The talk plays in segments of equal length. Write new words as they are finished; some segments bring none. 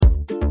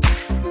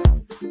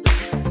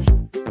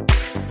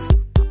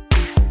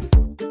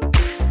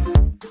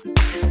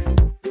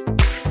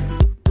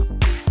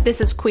This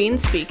is Queen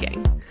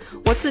speaking.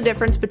 What's the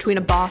difference between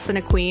a boss and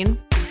a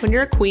queen? When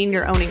you're a queen,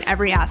 you're owning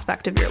every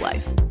aspect of your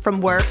life.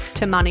 From work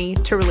to money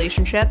to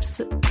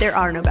relationships, there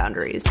are no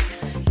boundaries.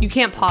 You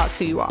can't pause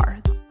who you are.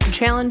 The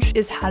challenge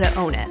is how to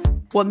own it.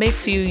 What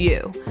makes you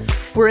you?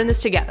 We're in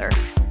this together.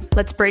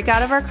 Let's break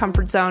out of our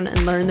comfort zone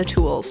and learn the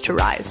tools to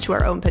rise to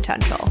our own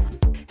potential.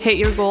 Hit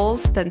your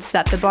goals, then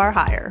set the bar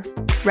higher.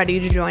 Ready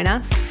to join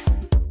us?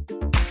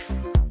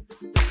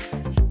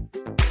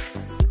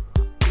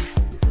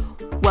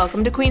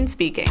 Welcome to Queen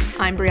Speaking.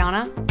 I'm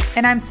Brianna.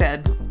 And I'm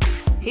Sid.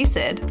 Hey,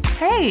 Sid.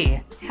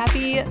 Hey.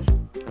 Happy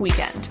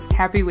weekend.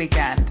 Happy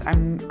weekend.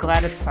 I'm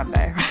glad it's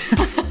Sunday.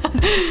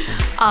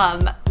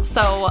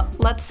 So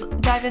let's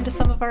dive into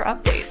some of our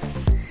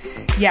updates.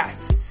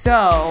 Yes.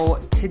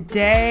 So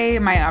today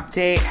my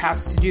update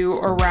has to do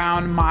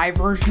around my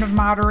version of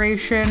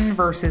moderation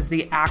versus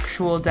the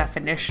actual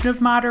definition of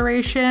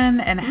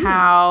moderation and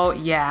how,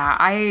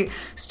 I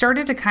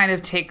started to kind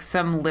of take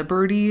some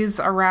liberties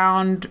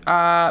around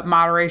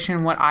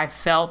moderation, what I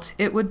felt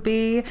it would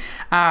be.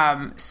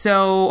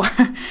 So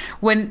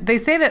when they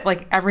say that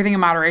like everything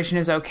in moderation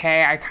is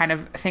okay, I kind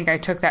of think I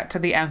took that to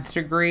the nth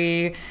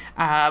degree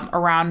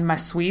around my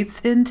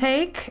sweets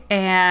intake.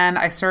 And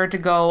I started to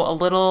go a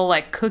little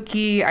like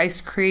cookie,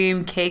 ice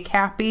cream, cake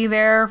happy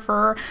there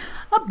for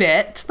a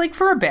bit.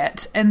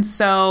 And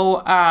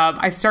so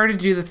I started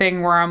to do the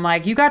thing where I'm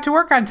like, you got to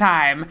work on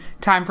time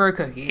for a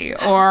cookie.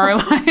 Or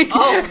like,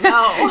 oh,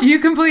 no. You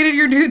completed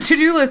your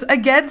to-do list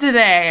again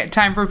today,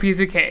 time for a piece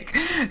of cake.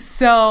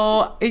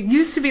 So it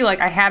used to be like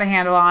I had a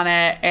handle on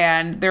it,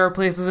 and there are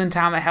places in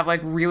town that have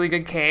like really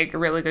good cake,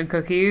 really good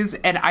cookies.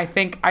 And I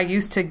think I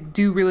used to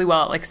do really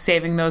well at like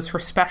saving those for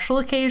special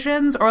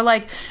occasions or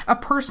like a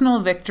personal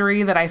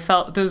victory that I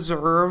felt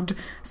deserved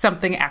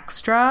something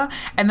extra.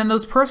 And then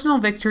those personal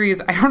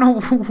victories, I don't know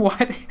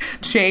what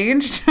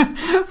changed,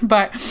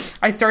 but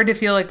I started to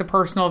feel like the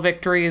personal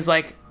victories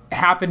like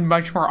happened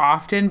much more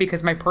often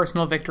because my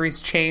personal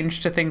victories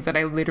changed to things that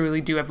I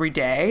literally do every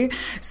day.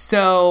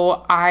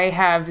 So I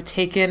have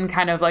taken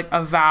kind of like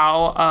a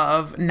vow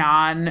of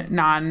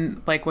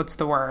non like, what's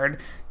the word?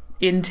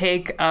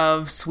 Intake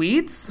of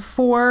sweets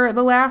for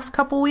the last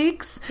couple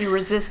weeks. You're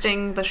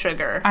resisting the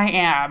sugar. I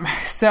am.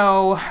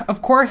 So,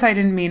 of course, I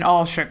didn't mean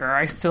all sugar.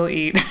 I still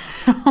eat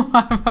a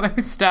lot of other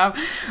stuff.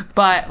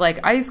 But like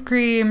ice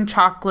cream,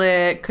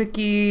 chocolate,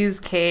 cookies,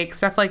 cake,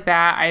 stuff like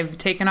that, I've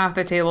taken off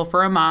the table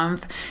for a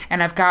month.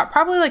 And I've got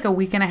probably like a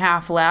week and a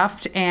half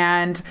left.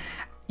 And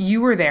you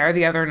were there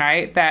the other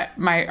night that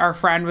our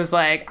friend was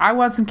like, I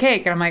want some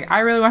cake. And I'm like,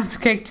 I really want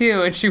some cake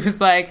too. And she was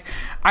like,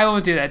 I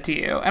will do that to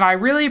you. And I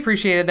really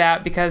appreciated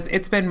that because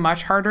it's been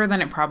much harder than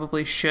it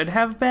probably should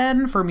have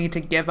been for me to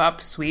give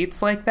up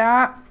sweets like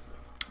that.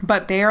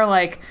 But they are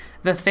like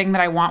the thing that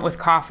I want with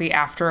coffee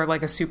after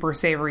like a super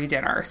savory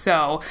dinner.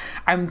 So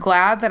I'm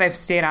glad that I've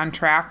stayed on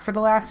track for the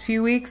last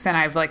few weeks and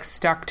I've like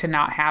stuck to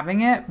not having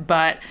it.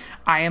 But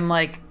I am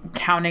like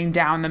counting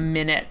down the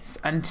minutes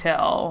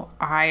until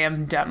I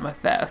am done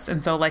with this.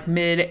 And so like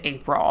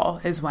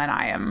mid-April is when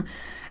I am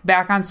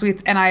back on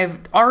sweets. And I've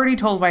already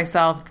told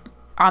myself,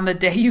 on the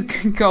day you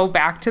can go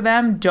back to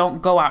them,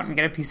 don't go out and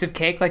get a piece of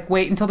cake. Like,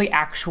 wait until the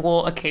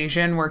actual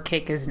occasion where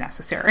cake is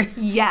necessary.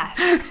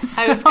 Yes.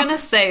 I was going to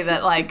say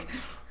that, like,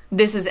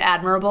 this is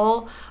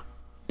admirable,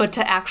 but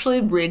to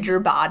actually rid your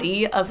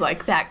body of,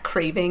 like, that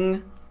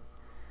craving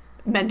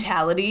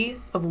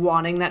mentality of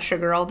wanting that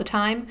sugar all the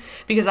time,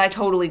 because I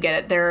totally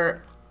get it.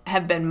 There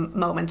have been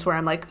moments where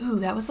I'm like, ooh,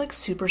 that was, like,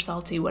 super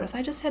salty. What if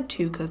I just had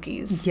 2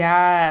 cookies?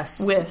 Yes.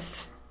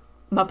 With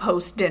my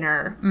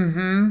post-dinner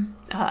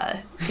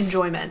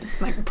enjoyment,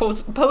 my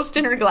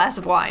post-dinner glass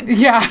of wine.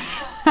 Yeah.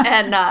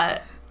 And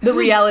the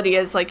reality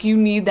is, like, you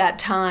need that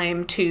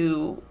time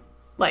to,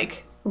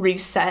 like,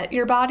 reset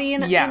your body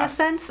in a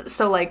sense.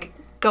 So, like,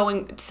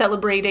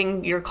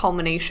 celebrating your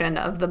culmination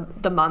of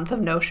the month of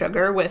no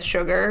sugar with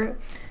sugar,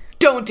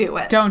 don't do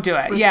it. Don't do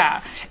it. Resist.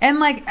 Yeah. And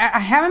like, I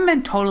haven't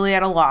been totally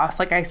at a loss.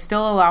 Like, I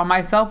still allow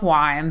myself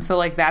wine. So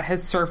like that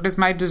has served as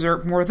my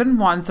dessert more than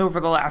once over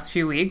the last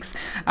few weeks.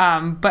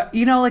 But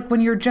you know, like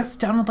when you're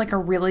just done with like a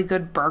really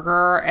good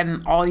burger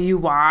and all you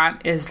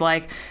want is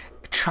like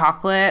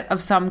chocolate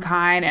of some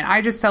kind. And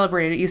I just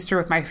celebrated Easter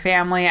with my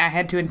family. I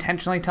had to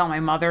intentionally tell my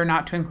mother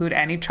not to include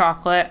any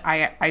chocolate.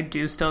 I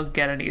do still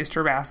get an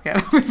Easter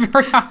basket, I'll be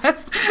very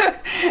honest.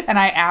 And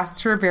I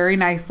asked her very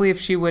nicely if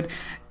she would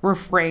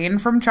refrain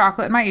from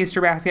chocolate in my Easter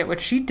basket, which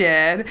she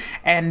did.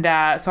 And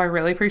so I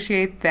really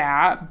appreciate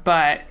that.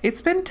 But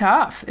it's been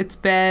tough. It's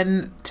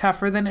been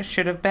tougher than it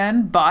should have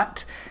been,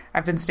 but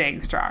I've been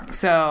staying strong.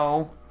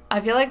 So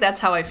I feel like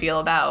that's how I feel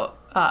about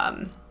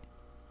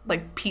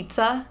like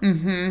pizza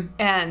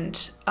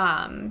and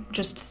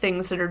just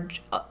things that are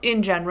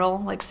in general,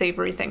 like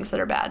savory things that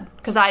are bad.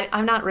 Because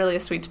I'm not really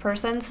a sweets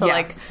person. So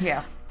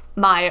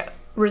my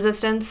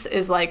resistance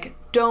is like,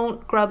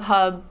 don't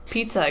Grubhub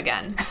pizza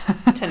again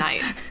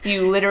tonight.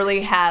 You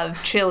literally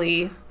have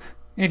chili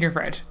In your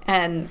fridge.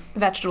 And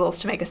vegetables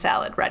to make a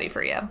salad ready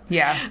for you.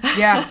 Yeah.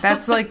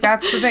 That's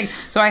the thing.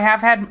 So I have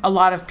had a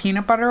lot of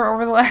peanut butter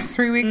over the last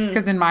 3 weeks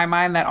because in my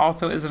mind that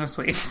also isn't a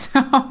sweet.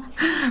 So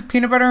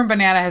peanut butter and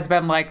banana has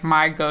been like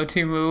my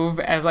go-to move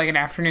as like an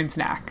afternoon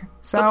snack.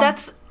 So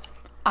but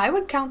I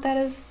would count that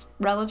as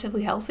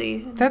relatively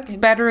healthy. That's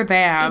better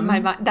than... In my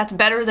mind, that's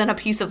better than a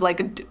piece of like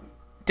a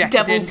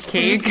devil's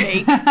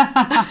cake.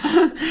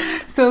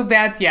 So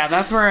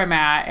that's where I'm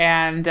at,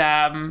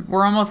 and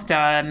we're almost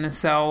done.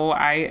 So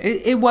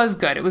it was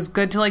good. It was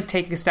good to like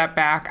take a step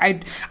back.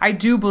 I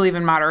do believe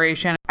in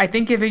moderation. I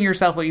think giving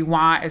yourself what you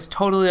want is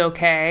totally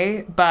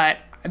okay, but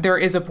there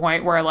is a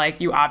point where like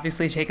you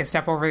obviously take a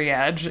step over the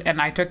edge,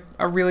 and I took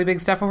a really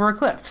big step over a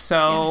cliff.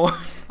 So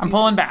I'm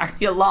pulling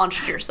back. You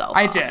launched yourself.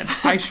 I did.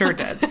 I sure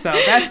did. So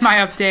that's my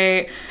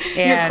update.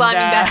 And, you're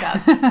climbing back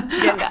up.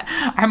 Getting back.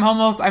 I'm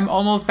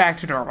almost back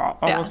to normal.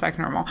 Back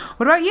to normal.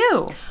 What about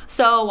you?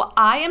 So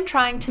I am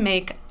trying to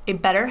make a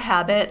better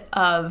habit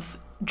of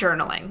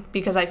journaling,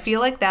 because I feel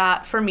like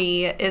that for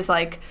me is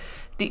like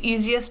the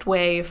easiest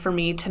way for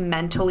me to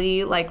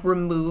mentally like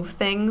remove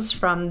things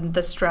from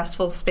the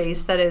stressful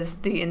space that is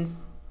the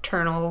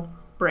internal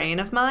brain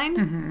of mine.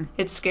 Mm-hmm.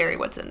 It's scary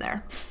what's in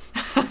there.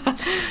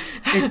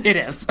 It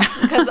is.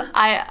 Because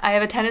I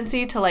have a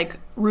tendency to like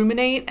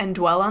ruminate and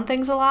dwell on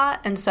things a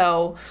lot. And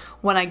so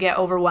when I get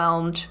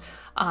overwhelmed,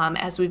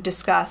 as we've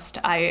discussed,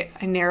 I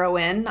narrow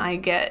in, I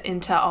get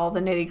into all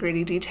the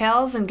nitty-gritty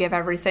details and give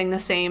everything the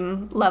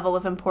same level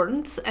of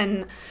importance.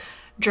 And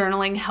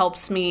journaling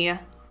helps me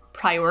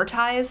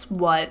prioritize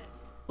what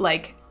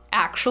like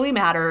actually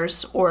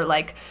matters, or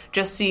like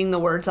just seeing the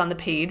words on the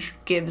page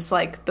gives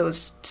like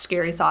those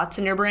scary thoughts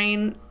in your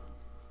brain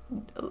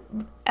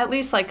at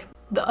least like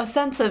a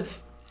sense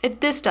of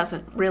this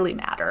doesn't really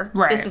matter.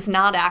 Right. This is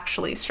not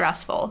actually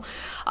stressful.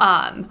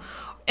 And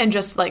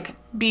just like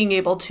being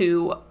able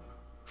to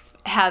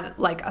have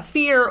like a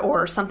fear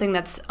or something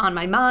that's on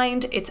my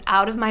mind, it's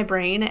out of my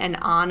brain and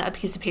on a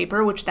piece of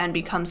paper, which then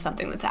becomes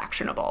something that's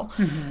actionable.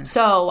 Mm-hmm.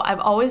 So I've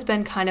always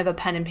been kind of a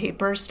pen and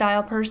paper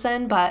style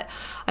person, but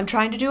I'm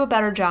trying to do a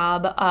better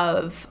job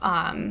of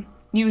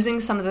using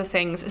some of the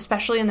things,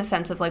 especially in the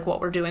sense of like what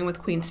we're doing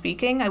with Queen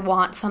Speaking. I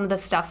want some of the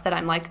stuff that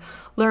I'm like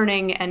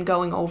learning and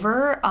going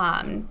over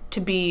to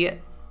be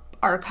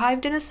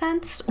archived in a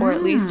sense, or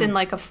at least in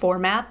like a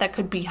format that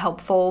could be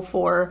helpful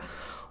for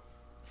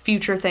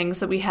future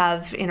things that we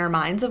have in our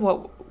minds of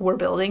what we're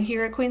building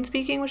here at Queen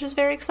Speaking, which is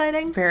very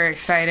exciting. Very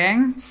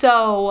exciting.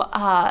 So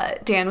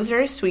Dan was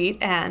very sweet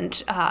and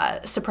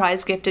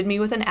surprise gifted me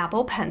with an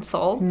Apple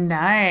Pencil.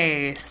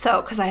 Nice.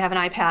 So, because I have an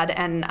iPad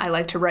and I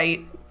like to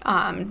write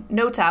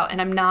notes out, and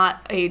I'm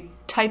not a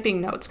typing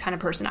notes kind of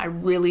person. I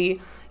really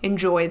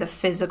enjoy the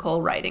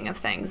physical writing of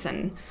things,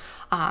 and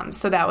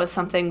so that was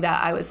something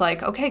that I was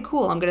like, okay,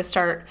 cool. I'm going to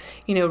start,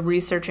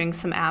 researching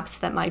some apps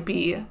that might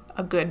be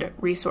a good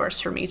resource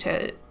for me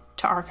to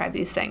archive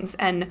these things.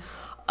 And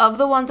of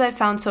the ones I've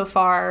found so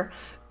far,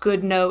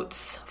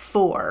 GoodNotes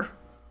 4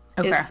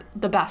 is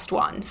the best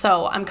one.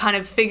 So I'm kind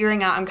of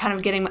figuring out, I'm kind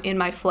of getting in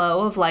my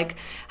flow of like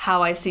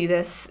how I see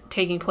this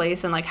taking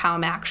place and like how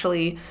I'm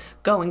actually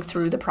going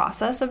through the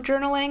process of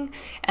journaling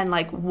and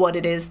like what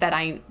it is that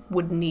I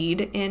would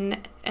need in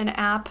an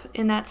app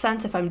in that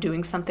sense if I'm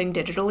doing something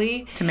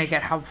digitally. To make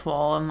it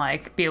helpful and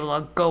like be able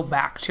to go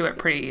back to it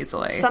pretty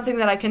easily. Something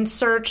that I can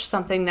search,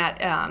 something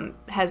that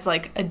has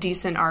like a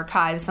decent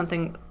archive,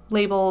 something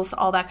labels,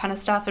 all that kind of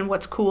stuff. And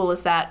what's cool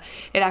is that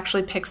it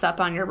actually picks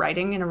up on your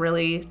writing in a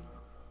really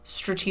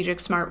strategic,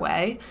 smart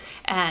way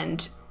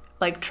and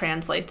like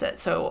translates it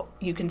so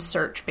you can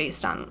search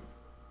based on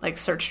like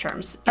search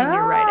terms in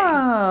your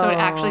writing. So it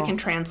actually can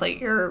translate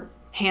your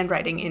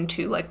handwriting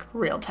into like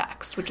real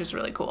text, which is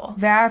really cool.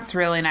 That's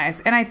really nice.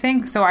 And I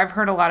think, so I've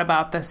heard a lot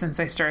about this since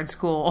I started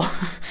school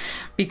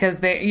because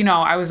they,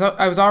 I was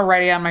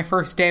already on my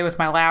first day with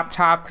my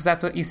laptop, because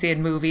that's what you see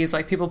in movies.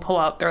 Like people pull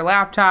out their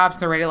laptops,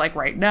 they're ready to like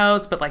write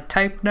notes, but like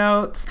type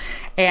notes.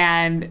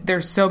 And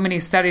there's so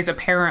many studies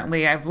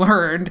apparently I've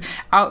learned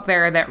out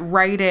there that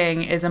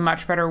writing is a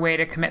much better way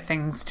to commit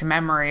things to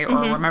memory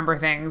or remember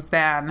things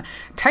than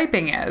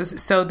typing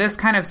is. So this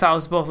kind of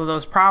solves both of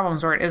those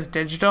problems where it is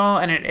digital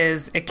and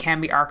it can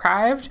be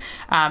archived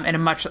in a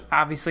much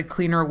obviously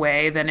cleaner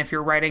way than if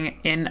you're writing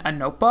in a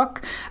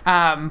notebook.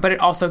 But it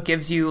also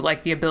gives you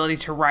like the ability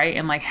to write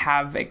and like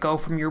have it go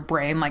from your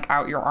brain like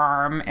out your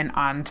arm and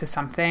onto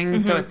something.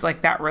 So it's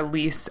like that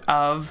release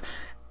of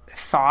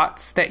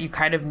thoughts that you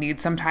kind of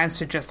need sometimes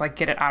to just like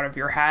get it out of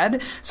your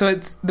head. So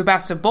it's the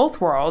best of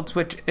both worlds,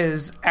 which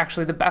is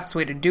actually the best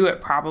way to do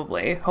it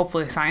probably.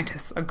 Hopefully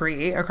scientists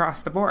agree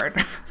across the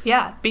board.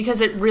 Yeah,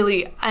 because it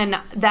really, and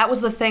that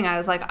was the thing. I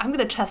was like, I'm going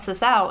to test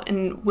this out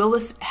and will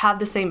this have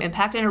the same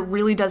impact? And it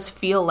really does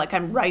feel like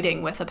I'm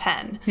writing with a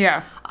pen.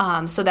 Yeah.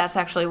 So that's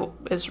actually,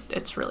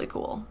 it's really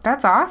cool.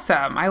 That's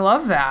awesome. I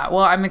love that.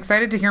 Well, I'm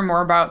excited to hear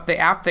more about the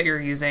app that you're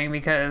using,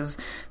 because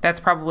that's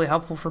probably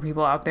helpful for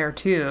people out there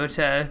too,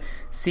 to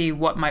see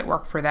what might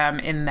work for them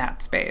in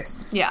that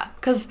space. Yeah,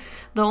 because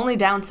the only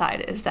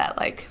downside is that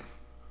like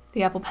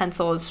The Apple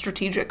Pencil is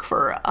strategic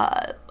for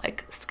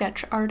like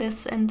sketch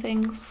artists and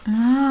things.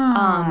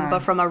 But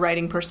from a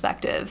writing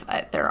perspective,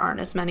 there aren't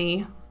as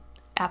many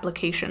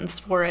applications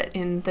for it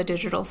in the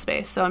digital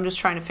space. So I'm just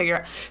trying to figure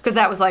out, because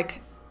that was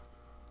like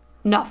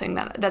nothing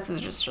that's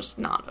just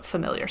not a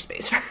familiar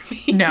space for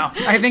me. No,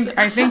 I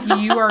think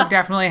you are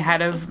definitely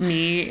ahead of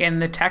me in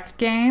the tech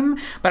game,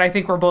 but I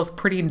think we're both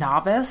pretty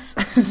novice.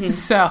 Mm-hmm.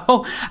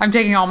 So I'm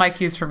taking all my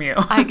cues from you.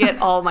 I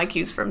get all my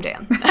cues from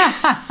Dan.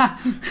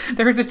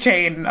 There's a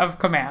chain of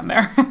command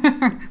there.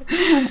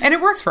 And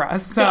it works for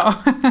us. So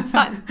yeah, it's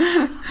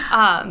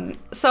fun.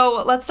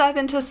 So let's dive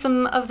into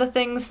some of the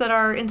things that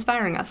are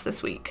inspiring us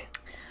this week.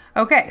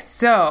 Okay,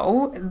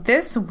 so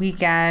this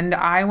weekend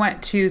I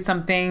went to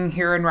something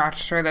here in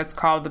Rochester that's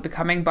called the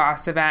Becoming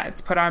Boss event. It's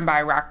put on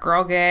by Rock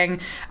Girl Gang.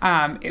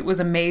 It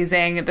was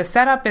amazing. The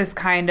setup is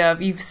kind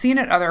of, you've seen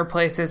it other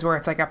places where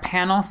it's like a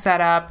panel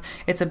setup.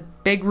 It's a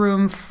big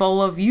room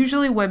full of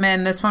usually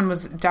women. This one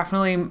was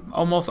definitely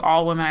almost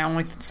all women. I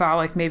only saw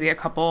like maybe a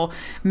couple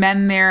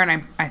men there,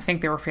 and I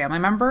think they were family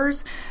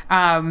members.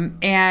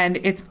 And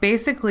it's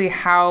basically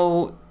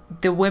how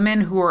the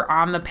women who are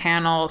on the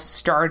panel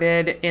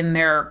started in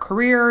their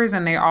careers,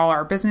 and they all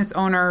are business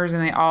owners,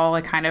 and they all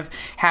like kind of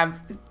have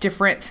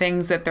different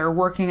things that they're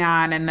working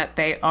on and that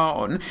they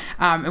own.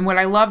 And what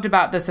I loved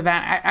about this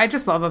event, I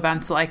just love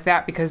events like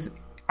that, because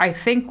I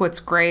think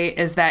what's great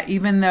is that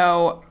even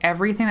though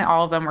everything that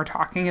all of them were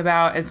talking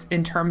about is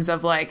in terms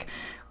of like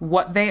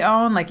what they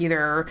own, like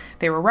either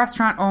they were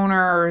restaurant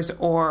owners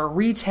or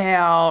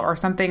retail or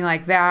something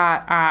like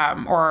that,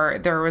 or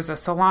there was a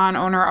salon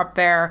owner up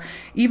there,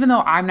 even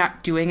though I'm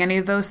not doing any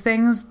of those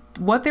things,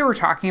 what they were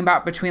talking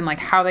about between like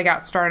how they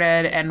got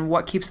started and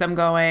what keeps them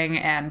going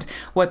and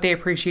what they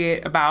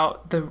appreciate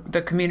about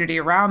the community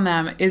around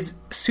them is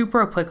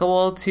super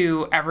applicable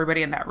to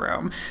everybody in that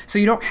room. So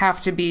you don't have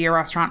to be a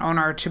restaurant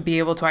owner to be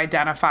able to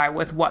identify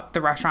with what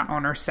the restaurant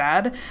owner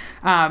said.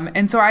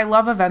 And so I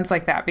love events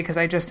like that, because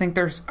I just think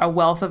there's a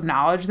wealth of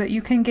knowledge that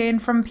you can gain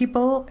from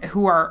people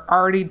who are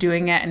already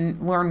doing it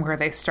and learn where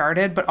they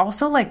started, but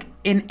also like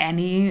in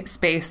any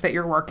space that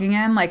you're working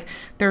in, like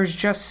there's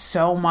just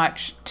so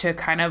much to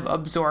kind of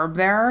absorb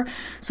there.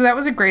 So that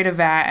was a great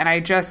event. And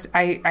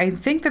I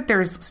think that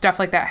there's stuff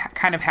like that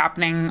kind of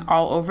happening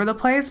all over the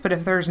place, but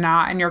if there's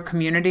not in your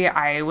community,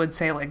 I would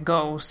say like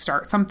go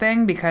start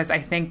something, because I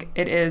think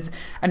it is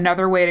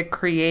another way to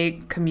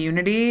create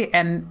community.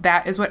 And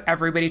that is what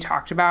everybody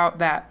talked about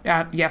that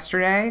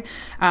yesterday,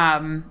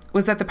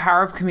 was that the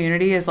power of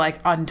community is like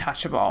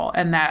untouchable,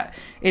 and that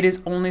it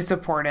is only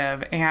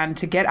supportive, and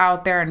to get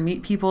out there and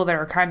meet people that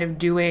are kind of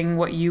doing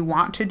what you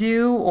want to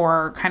do,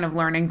 or kind of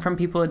learning from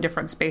people in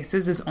different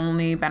spaces, is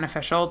only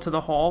beneficial to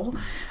the whole.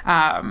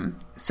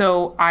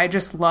 So I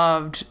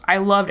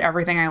loved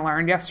everything I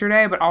learned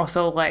yesterday, but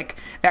also like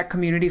that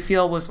community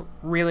feel was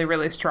really,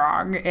 really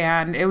strong.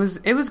 And it was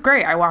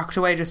great. I walked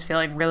away just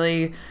feeling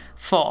really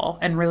full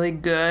and really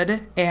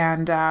good.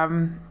 And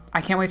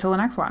I can't wait till the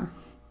next one.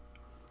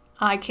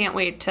 I can't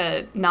wait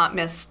to not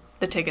miss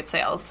the ticket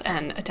sales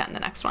and attend the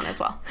next one as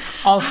well.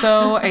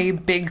 Also a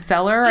big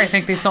seller. I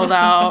think they sold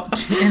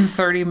out in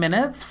 30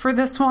 minutes for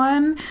this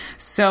one.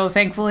 So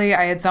thankfully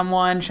I had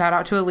someone, shout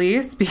out to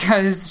Elise,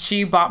 because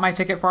she bought my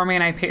ticket for me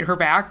and I paid her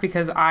back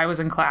because I was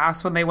in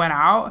class when they went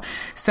out.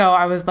 So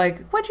I was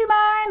like, would you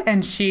mind?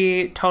 And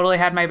she totally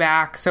had my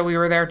back. So we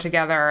were there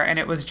together, and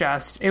it was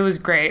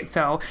great.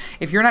 So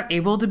if you're not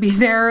able to be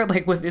there,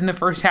 like within the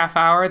first half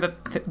hour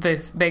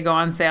that they go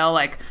on sale,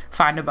 like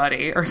find a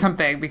buddy or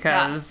something,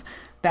 because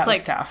that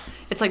was tough.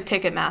 It's like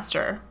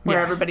Ticketmaster, where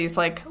everybody's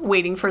like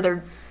waiting for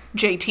their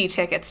JT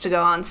tickets to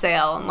go on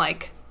sale, and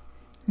like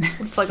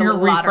it's like you're a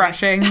lottery.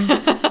 Refreshing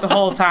the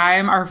whole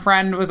time. Our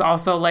friend was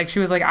also like, she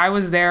was like, I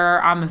was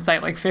there on the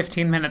site like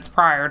 15 minutes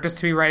prior just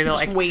to be ready to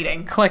like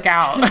waiting, click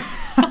out.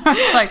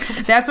 Like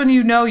that's when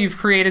you know you've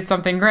created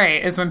something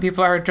great, is when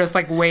people are just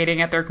like waiting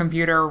at their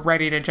computer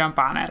ready to jump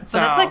on it. So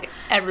but that's like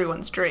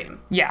everyone's dream.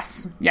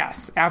 Yes,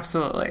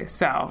 absolutely.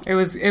 So it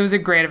was a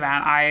great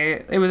event.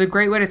 It was a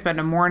great way to spend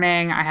a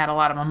morning. I had a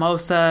lot of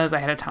mimosas. I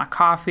had a ton of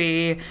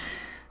coffee.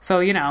 So,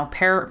 you know,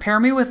 pair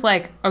me with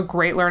like a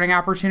great learning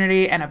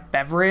opportunity and a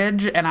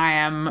beverage, and I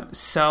am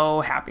so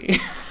happy.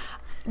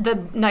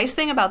 The nice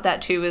thing about that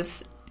too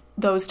is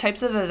those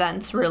types of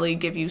events really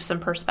give you some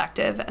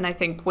perspective. And I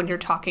think when you're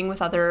talking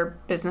with other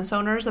business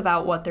owners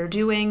about what they're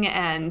doing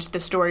and the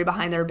story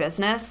behind their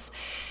business,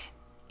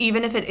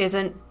 even if it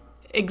isn't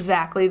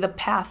exactly the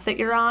path that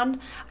you're on,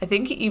 I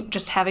think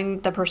just having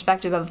the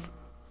perspective of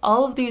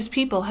all of these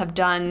people have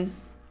done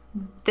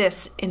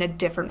this in a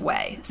different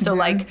way. So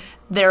like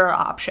there are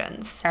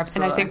options.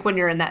 Absolutely. And I think when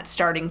you're in that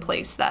starting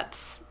place,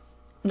 that's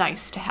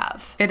nice to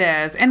have. It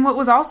is. And what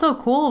was also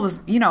cool was,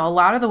 you know, a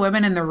lot of the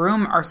women in the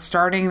room are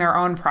starting their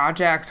own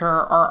projects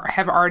or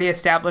have already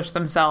established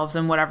themselves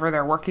in whatever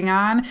they're working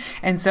on.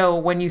 And so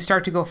when you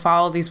start to go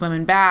follow these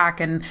women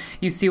back and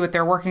you see what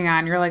they're working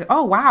on, you're like,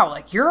 oh, wow,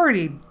 like you're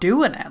already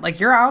doing it.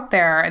 Like you're out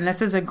there, and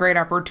this is a great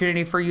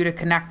opportunity for you to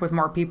connect with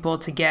more people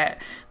to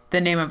get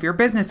the name of your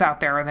business out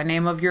there or the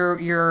name of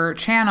your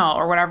channel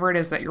or whatever it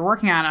is that you're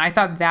working on. And I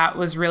thought that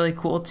was really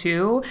cool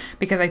too,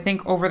 because I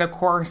think over the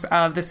course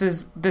of this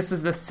is the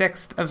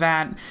 6th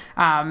event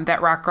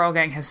that Rock Girl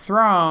Gang has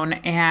thrown.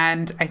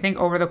 And I think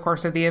over the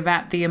course of the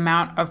event, the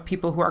amount of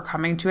people who are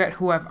coming to it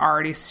who have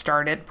already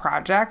started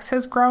projects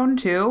has grown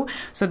too.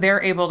 So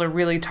they're able to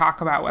really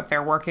talk about what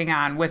they're working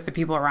on with the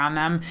people around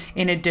them,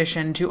 in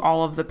addition to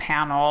all of the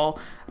panel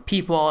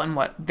people and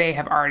what they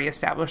have already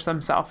established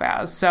themselves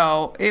as.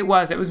 So it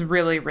was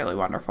really, really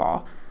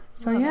wonderful.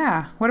 So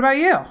yeah. What about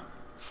you?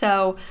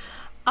 So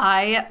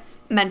I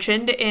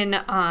mentioned in,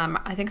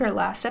 I think our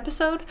last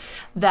episode,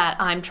 that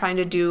I'm trying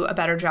to do a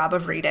better job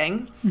of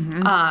reading.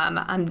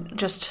 I'm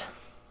just,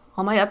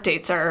 all my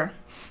updates are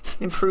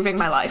improving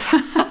my life.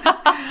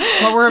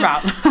 That's what we're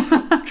about.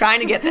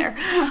 Trying to get there.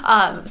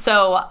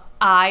 So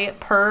I,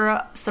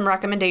 per some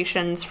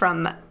recommendations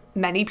from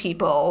many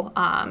people,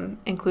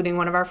 including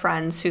one of our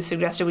friends who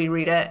suggested we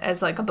read it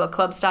as like a book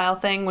club style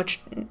thing, which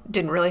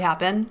didn't really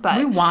happen. But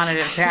we wanted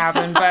it to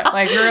happen, but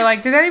like we were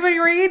like, did anybody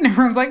read? And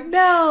everyone's like,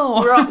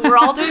 no. We're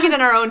all doing it in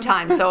our own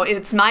time, so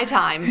it's my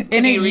time.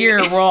 In a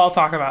year, we'll all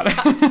talk about it.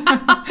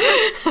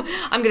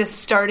 I'm going to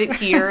start it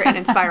here and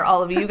inspire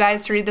all of you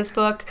guys to read this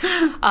book.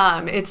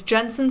 It's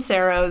Jen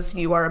Sincero's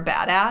You Are a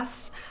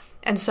Badass.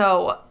 And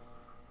so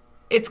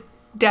it's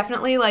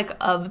definitely like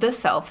of the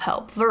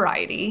self-help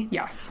variety.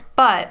 Yes.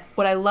 But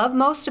what I love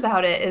most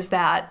about it is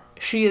that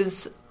she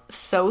is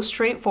so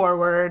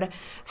straightforward,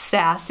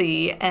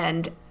 sassy,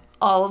 and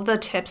all of the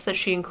tips that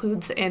she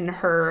includes in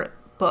her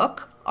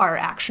book are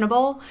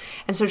actionable.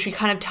 And so she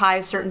kind of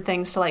ties certain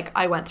things to like,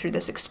 I went through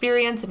this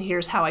experience and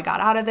here's how I got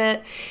out of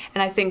it.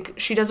 And I think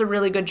she does a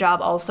really good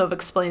job also of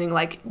explaining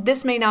like,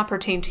 this may not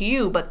pertain to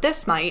you, but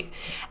this might.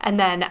 And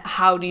then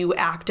how do you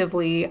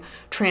actively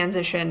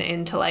transition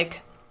into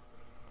like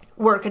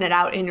working it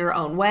out in your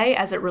own way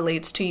as it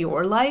relates to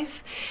your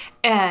life.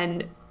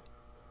 And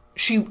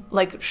she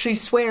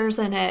swears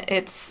in it.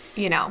 It's,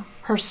 you know,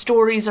 her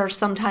stories are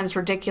sometimes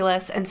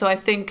ridiculous. And so I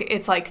think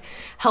it's like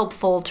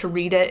helpful to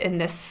read it in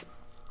this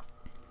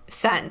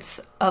sense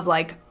of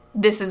like,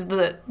 this is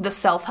the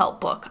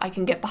self-help book I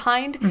can get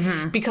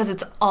behind, because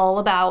it's all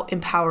about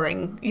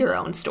empowering your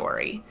own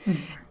story.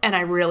 And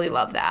I really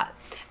love that.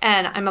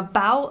 And I'm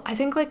about, I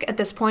think like at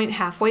this point,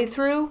 halfway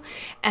through.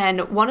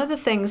 And one of the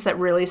things that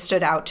really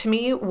stood out to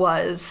me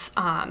was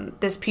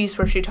this piece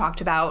where she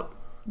talked about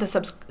the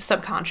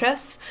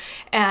subconscious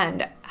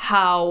and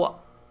how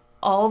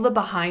all the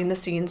behind the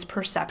scenes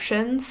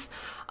perceptions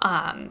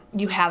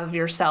you have of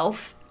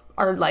yourself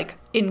are like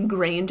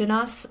ingrained in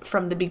us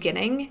from the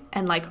beginning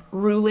and like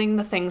ruling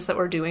the things that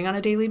we're doing on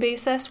a daily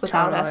basis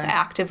without us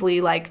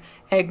actively like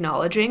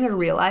acknowledging or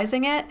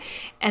realizing it,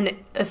 and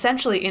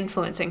essentially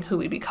influencing who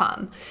we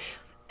become,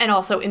 and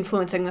also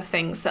influencing the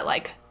things that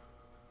like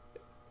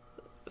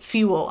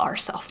fuel our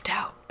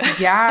self-doubt.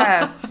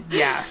 Yes.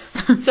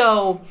 Yes.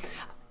 So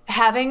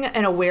having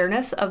an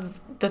awareness of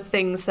the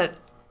things that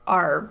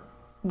are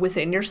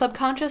within your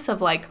subconscious,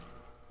 of like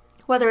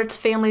whether it's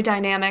family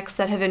dynamics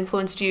that have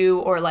influenced you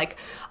or like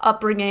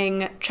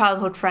upbringing,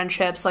 childhood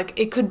friendships, like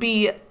it could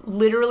be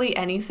literally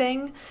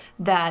anything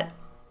that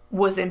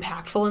was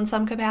impactful in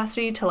some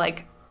capacity to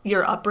like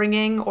your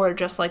upbringing or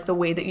just like the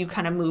way that you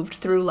kind of moved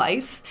through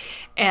life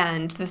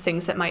and the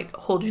things that might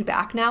hold you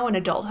back now in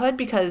adulthood.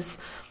 Because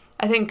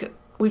I think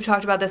we've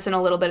talked about this in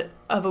a little bit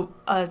of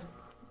a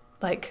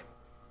like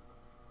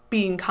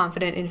being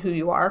confident in who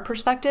you are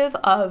perspective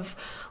of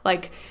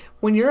like,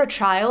 when you're a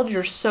child,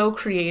 you're so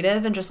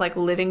creative and just like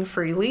living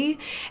freely.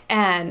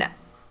 And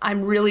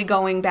I'm really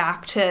going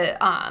back to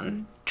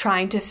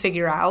trying to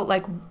figure out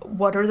like,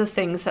 what are the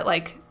things that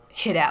like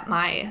hit at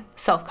my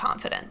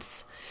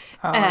self-confidence.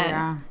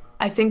 And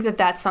I think that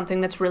that's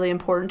something that's really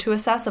important to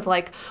assess of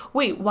like,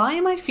 wait, why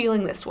am I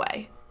feeling this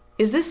way?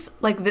 Is this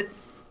like,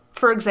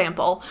 for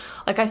example,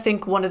 like I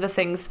think one of the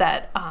things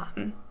that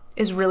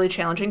is really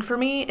challenging for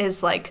me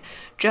is like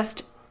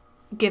just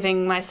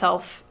giving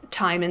myself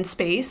time and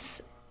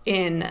space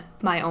in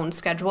my own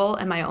schedule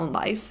and my own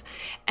life.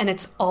 And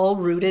it's all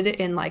rooted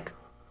in like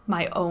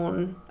my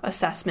own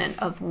assessment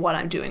of what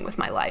I'm doing with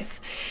my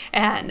life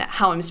and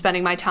how I'm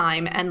spending my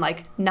time, and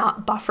like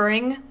not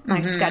buffering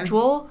my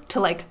schedule to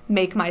like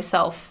make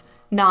myself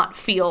not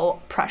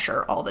feel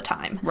pressure all the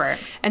time. Right.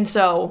 And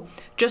so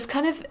just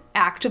kind of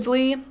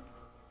actively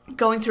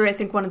going through, I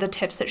think one of the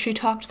tips that she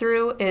talked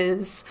through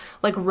is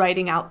like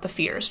writing out the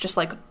fears, just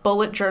like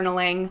bullet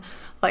journaling,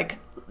 like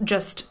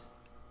just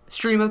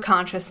stream of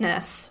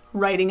consciousness,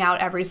 writing out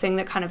everything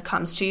that kind of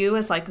comes to you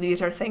as like,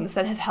 these are things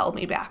that have held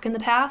me back in the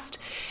past,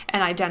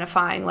 and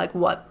identifying like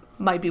what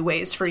might be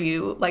ways for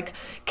you, like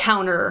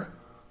counter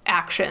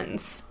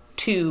actions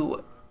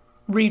to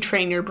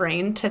retrain your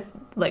brain to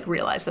like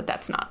realize that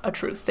that's not a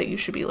truth that you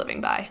should be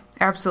living by.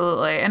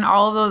 Absolutely. And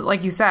all of those,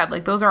 like you said,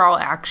 like those are all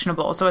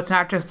actionable. So it's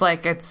not just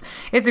like it's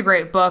a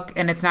great book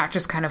and it's not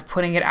just kind of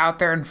putting it out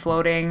there and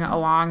floating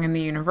along in the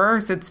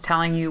universe. It's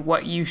telling you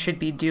what you should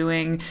be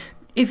doing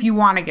if you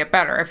want to get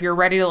better, if you're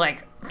ready to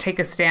like take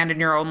a stand in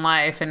your own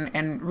life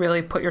and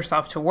really put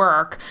yourself to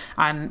work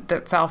on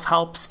that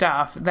self-help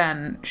stuff,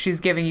 then she's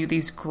giving you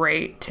these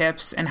great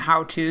tips and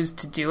how-tos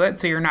to do it.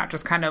 So you're not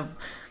just kind of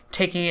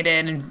taking it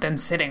in and then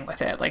sitting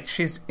with it. Like,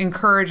 she's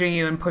encouraging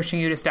you and pushing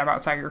you to step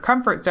outside your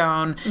comfort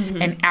zone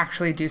and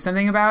actually do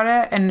something about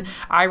it. And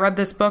I read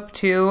this book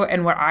too,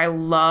 and what I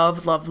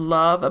love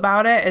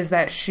about it is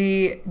that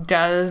she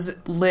does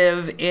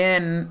live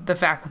in the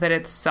fact that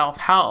it's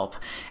self-help.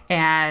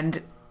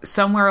 And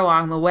somewhere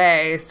along the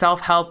way,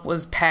 self-help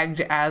was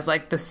pegged as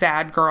like the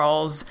sad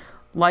girl's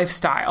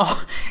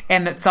lifestyle,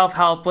 and that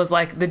self-help was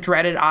like the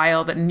dreaded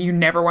aisle that you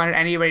never wanted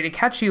anybody to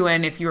catch you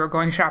in. If you were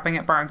going shopping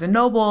at Barnes and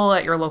Noble,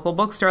 at your local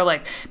bookstore,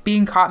 like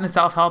being caught in the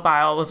self-help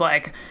aisle was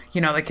like, you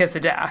know, the kiss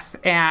of death.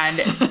 And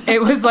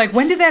it was like,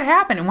 when did that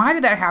happen? And why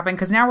did that happen?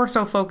 Because now we're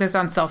so focused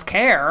on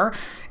self-care,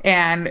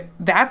 and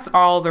that's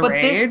all the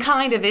rage. But this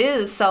kind of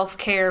is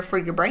self-care for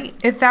your brain.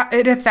 It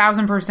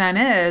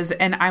 1,000% is.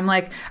 And I'm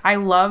like, I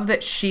love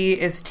that she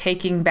is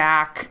taking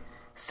back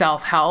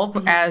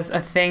self-help as a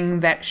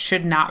thing that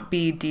should not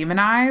be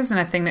demonized and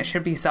a thing that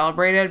should be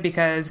celebrated,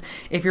 because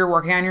if you're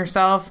working on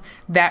yourself,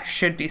 that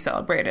should be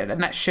celebrated,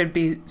 and that should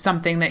be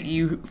something that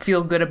you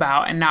feel good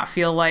about and not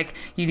feel like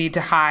you need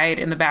to hide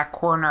in the back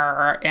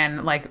corner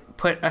and like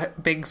put a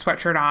big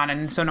sweatshirt on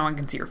and so no one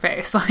can see your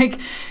face. Like,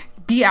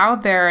 be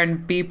out there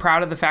and be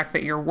proud of the fact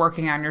that you're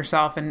working on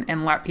yourself,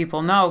 and let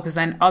people know, because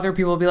then other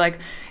people will be like,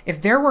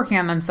 if they're working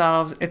on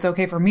themselves, it's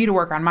okay for me to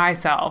work on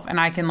myself, and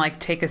I can like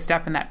take a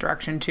step in that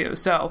direction too.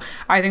 So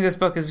I think this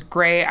book is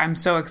great. I'm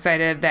so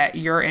excited that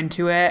you're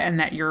into it and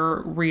that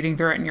you're reading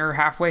through it and you're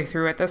halfway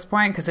through at this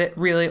point, because it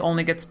really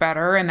only gets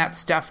better. And that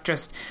stuff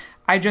just,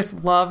 I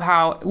just love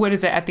how, what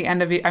is it, at the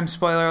end of it, I'm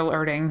spoiler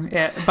alerting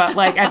it, but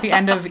like at the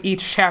end of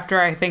each chapter,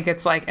 I think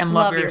it's like, and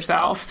love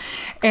yourself.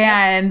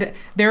 And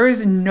there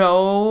is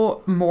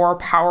no more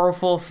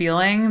powerful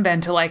feeling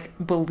than to like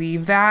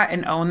believe that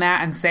and own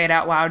that and say it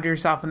out loud to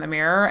yourself in the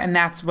mirror. And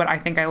that's what I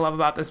think I love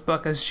about this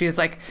book, is she is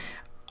like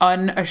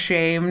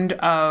unashamed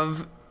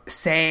of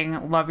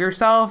saying love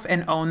yourself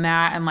and own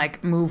that and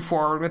like move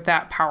forward with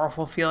that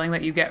powerful feeling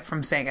that you get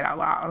from saying it out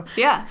loud.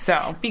 Yeah.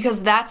 So,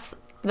 because that's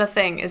the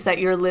thing, is that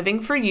you're living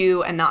for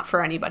you and not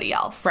for anybody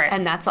else. Right.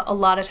 And that's a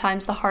lot of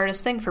times the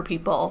hardest thing for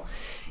people.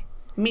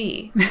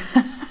 Me.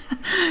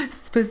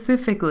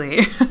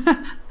 Specifically.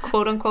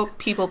 Quote unquote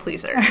people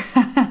pleaser.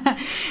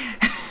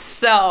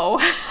 So.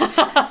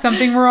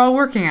 Something we're all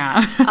working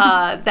on.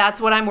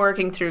 That's what I'm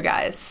working through,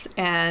 guys.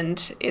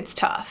 And it's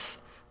tough,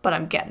 but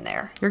I'm getting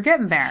there. You're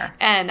getting there.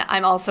 And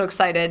I'm also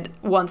excited,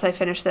 once I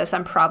finish this,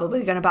 I'm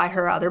probably going to buy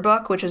her other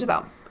book, which is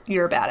about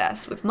You're a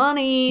Badass with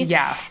Money.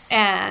 Yes.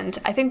 And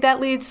I think that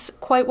leads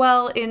quite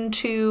well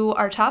into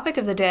our topic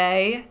of the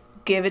day.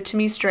 Give it to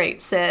me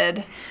straight,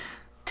 Sid.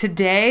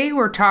 Today,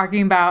 we're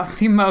talking about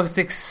the most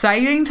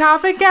exciting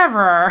topic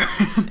ever.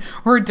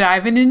 We're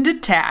diving into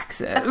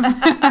taxes.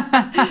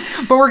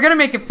 But we're going to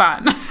make it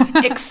fun.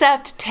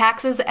 Except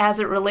taxes as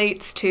it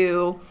relates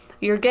to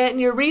you're getting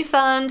your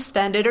refund,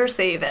 spend it or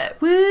save it.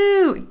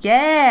 Woo!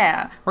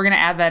 Yeah! We're going to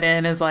add that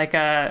in as like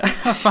a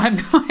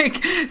fun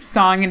like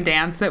song and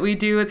dance that we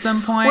do at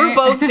some point. We're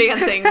both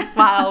dancing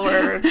while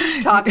we're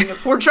talking.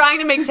 We're trying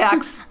to make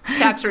tax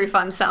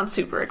refunds sound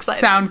super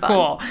exciting. Sound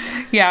cool.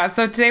 Yeah,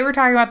 so today we're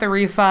talking about the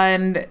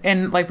refund,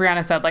 and like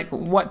Brianna said, like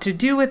what to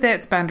do with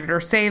it, spend it or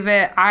save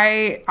it.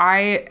 I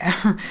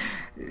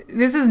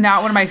this is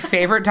not one of my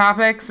favorite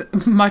topics,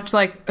 much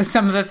like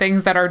some of the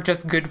things that are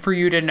just good for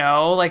you to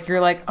know. Like, you're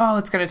like, oh,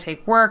 it's going to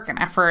take work and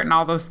effort and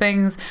all those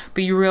things.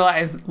 But you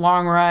realize,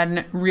 long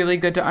run, really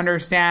good to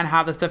understand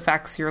how this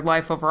affects your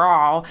life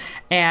overall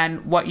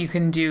and what you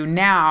can do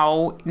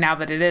now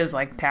that it is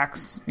like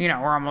tax, you know,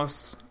 we're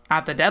almost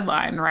at the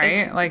deadline,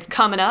 right? It's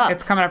coming up.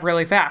 It's coming up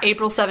really fast.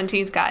 April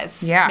 17th,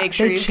 guys. Yeah. Make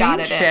sure you've got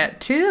it in. They changed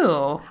it,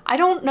 too. I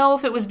don't know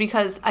if it was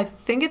because, I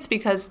think it's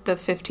because the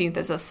 15th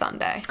is a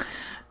Sunday.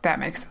 That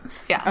makes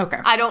sense. Yeah. Okay.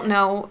 I don't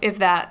know if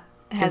that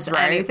has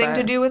anything to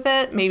but do with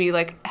it. Maybe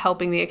like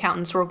helping the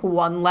accountants work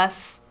one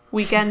less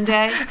weekend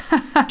day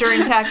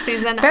during tax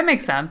season. That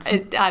makes sense.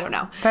 I don't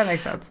know. That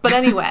makes sense. But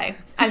anyway,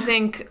 I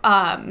think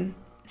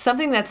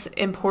something that's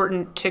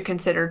important to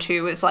consider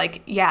too is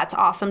like, yeah, it's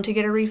awesome to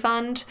get a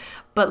refund,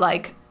 but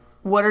like,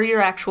 what are your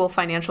actual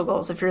financial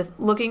goals? If you're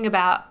looking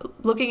at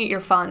your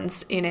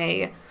funds in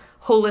a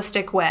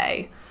holistic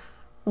way,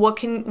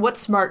 what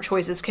smart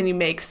choices can you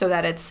make so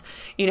that it's,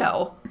 you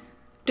know,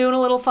 doing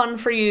a little fun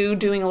for you,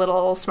 doing a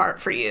little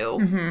smart for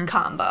you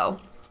combo.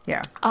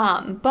 Yeah.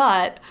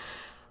 But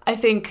I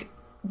think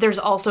there's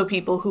also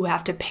people who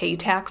have to pay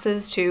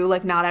taxes too.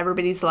 Like, not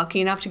everybody's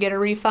lucky enough to get a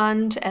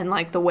refund, and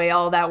like the way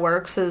all that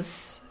works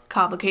is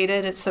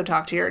complicated. So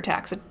talk to your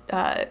tax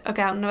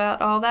accountant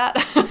about all that.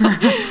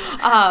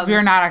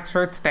 We're not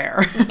experts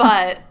there.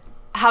 But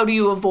how do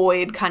you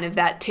avoid kind of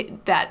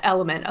that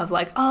element of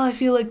like, oh, I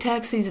feel like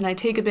tax season, I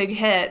take a big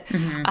hit,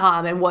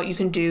 and what you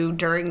can do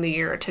during the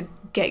year to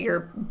get your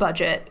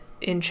budget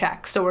in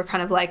check. So we're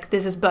kind of like,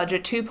 this is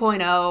budget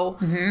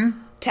 2.0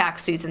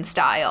 tax season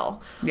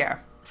style. Yeah.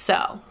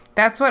 So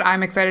That's what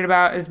I'm excited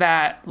about, is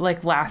that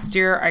like last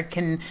year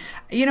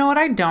you know what,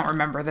 I don't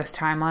remember this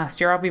time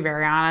last year, I'll be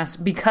very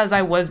honest, because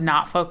I was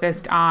not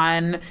focused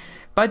on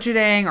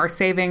budgeting or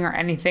saving or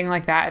anything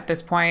like that at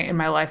this point in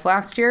my life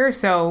last year.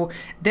 So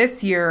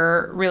this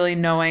year, really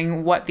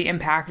knowing what the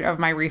impact of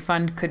my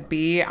refund could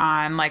be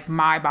on like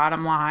my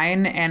bottom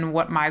line and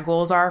what my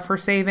goals are for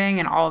saving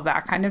and all of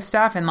that kind of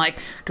stuff. And like,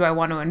 do I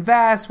want to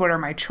invest? What are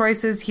my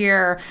choices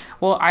here?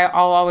 Well,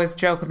 I'll always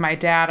joke with my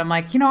dad. I'm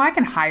like, I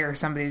can hire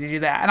somebody to do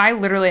that. And I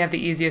literally have the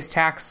easiest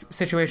tax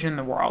situation in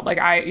the world. Like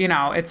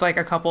it's like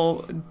a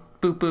couple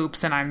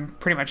boops and I'm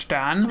pretty much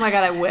done. Oh my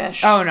God, I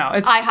wish. Oh no,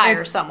 I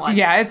hire someone.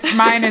 Yeah,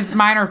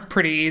 mine are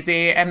pretty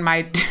easy, and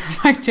my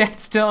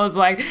dad still is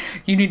like,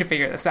 you need to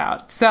figure this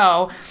out.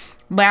 So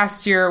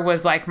last year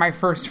was like my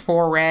first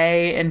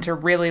foray into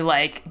really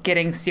like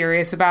getting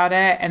serious about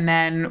it. And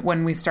then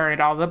when we started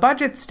all the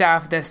budget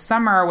stuff this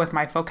summer with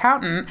my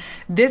Focount,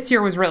 this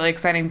year was really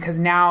exciting because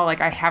now like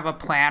I have a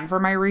plan for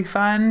my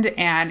refund,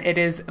 and it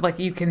is like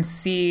I can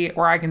see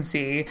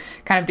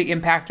kind of the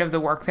impact of the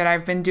work that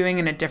I've been doing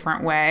in a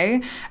different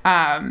way.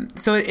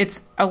 So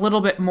it's a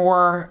little bit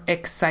more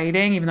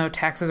exciting, even though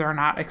taxes are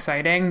not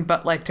exciting,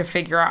 but like to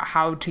figure out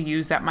how to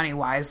use that money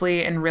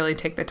wisely and really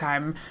take the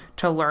time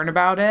to learn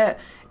about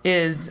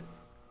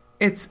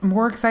it's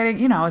more exciting.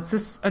 It's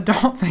this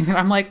adult thing that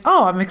I'm like,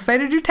 oh, I'm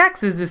excited to do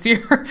taxes this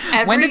year.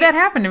 When did that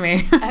happen to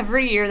me?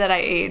 Every year that I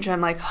age,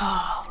 I'm like,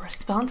 oh,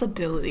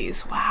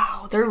 responsibilities.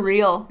 Wow, they're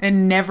real. It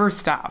never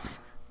stops.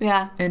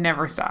 Yeah. It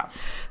never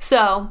stops.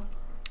 So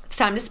it's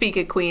time to speak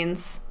it,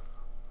 Queens.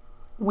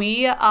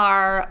 We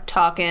are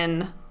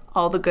talking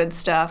all the good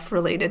stuff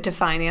related to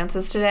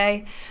finances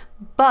today,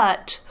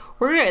 but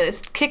we're going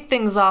to kick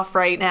things off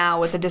right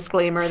now with a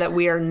disclaimer that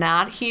we are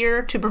not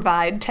here to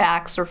provide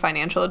tax or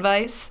financial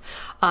advice.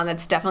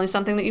 That's definitely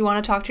something that you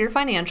want to talk to your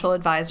financial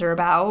advisor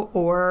about,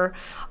 or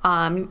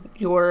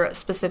your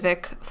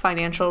specific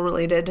financial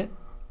related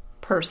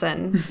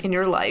person in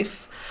your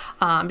life,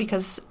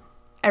 because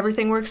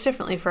everything works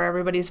differently for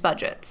everybody's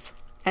budgets.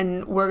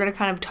 And we're going to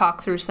kind of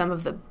talk through some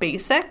of the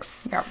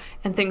basics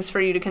and things for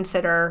you to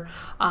consider,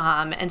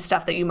 and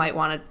stuff that you might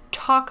want to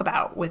talk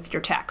about with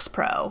your tax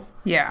pro.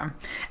 Yeah.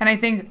 And I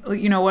think,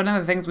 one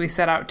of the things we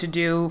set out to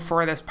do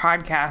for this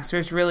podcast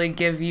was really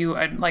give you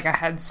a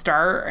head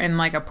start and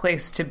like a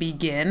place to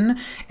begin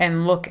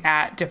and look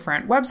at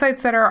different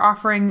websites that are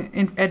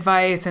offering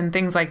advice and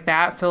things like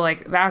that. So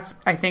like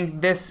I think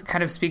this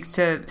topic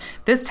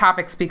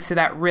speaks to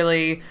that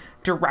really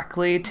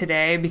directly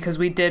today, because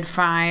we did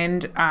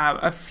find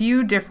a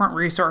few different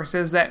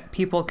resources that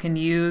people can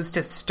use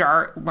to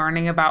start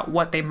learning about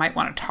what they might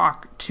want to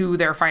talk to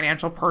their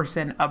financial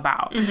person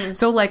about. Mm-hmm.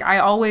 So like I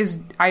always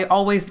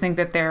think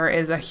that there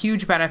is a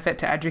huge benefit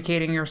to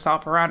educating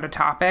yourself around a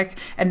topic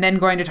and then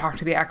going to talk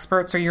to the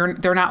experts, so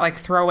they're not like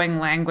throwing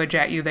language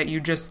at you that you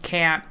just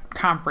can't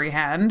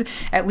comprehend.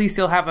 At least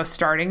you'll have a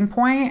starting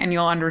point and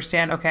you'll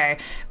understand, okay,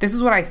 this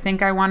is what I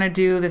think I want to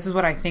do. This is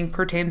what I think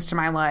pertains to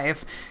my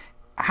life.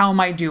 How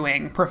am I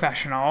doing,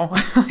 professional?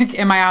 Like,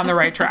 am I on the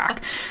right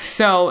track?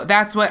 So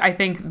that's what I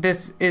think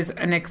this is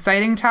an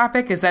exciting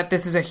topic, is that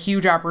this is a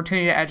huge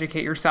opportunity to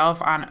educate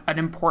yourself on an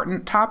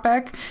important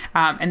topic,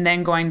 and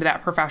then going to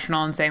that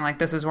professional and saying, like,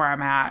 this is where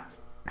I'm at.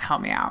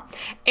 Help me out.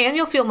 And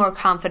you'll feel more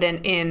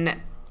confident in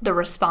the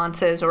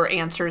responses or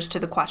answers to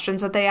the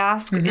questions that they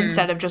ask, mm-hmm.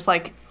 instead of just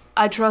like,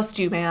 I trust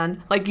you,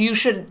 man. Like, you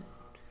should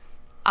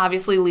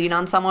obviously lean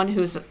on someone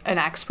who's an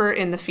expert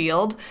in the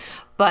field,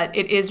 but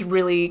it is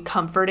really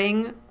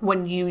comforting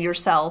when you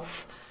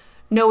yourself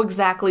know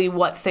exactly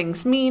what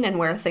things mean and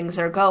where things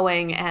are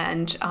going,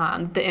 and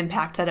the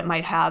impact that it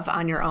might have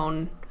on your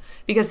own.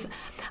 Because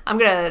I'm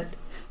going to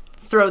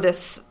throw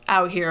this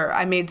out here.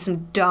 I made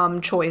some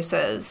dumb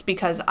choices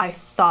because I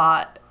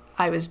thought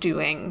I was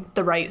doing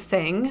the right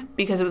thing,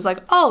 because it was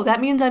like, oh,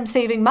 that means I'm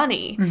saving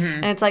money. Mm-hmm.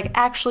 And it's like,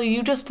 actually,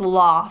 you just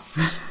lost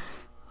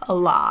a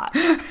lot.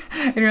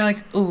 And you're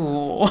like,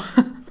 ooh.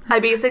 I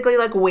basically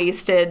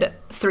wasted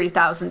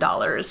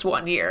 $3,000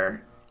 one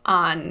year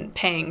on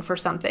paying for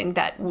something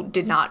that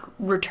did not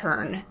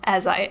return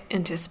as I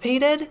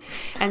anticipated.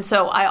 And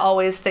so I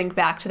always think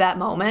back to that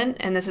moment,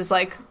 and this is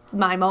like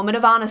my moment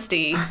of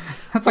honesty.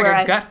 That's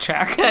like a gut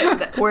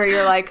check. Where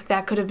you're like,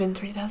 that could have been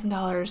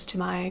 $3,000 to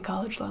my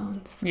college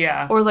loans.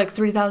 Yeah. Or like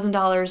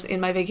 $3,000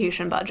 in my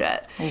vacation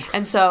budget. Oof.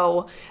 And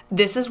so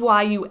this is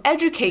why you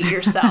educate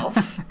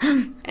yourself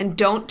and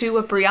don't do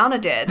what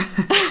Brianna did.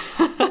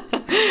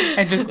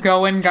 And just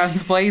go in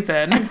guns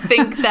blazing. And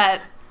think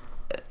that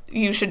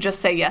you should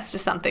just say yes to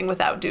something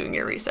without doing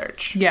your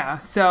research. Yeah.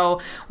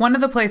 So one of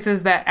the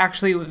places that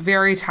actually was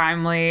very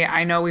timely,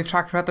 I know we've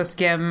talked about the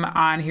Skim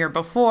on here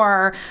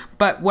before,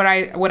 but what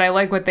I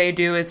like what they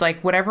do is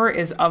like whatever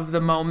is of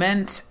the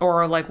moment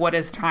or like what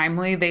is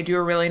timely, they do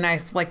a really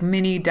nice like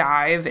mini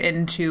dive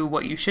into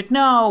what you should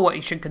know, what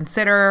you should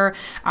consider,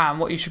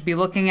 what you should be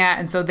looking at.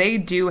 And so they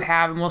do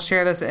have, and we'll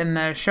share this in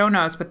the show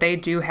notes, but they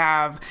do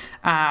have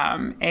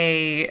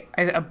a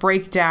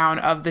breakdown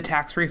of the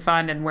tax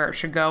refund and where it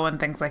should go and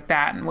things like like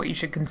that and what you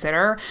should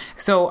consider.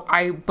 So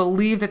I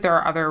believe that there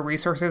are other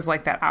resources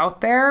like that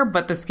out there,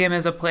 but the Skimm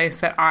is a place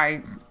that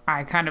I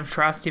kind of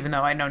trust, even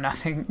though I know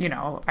nothing,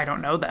 I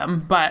don't know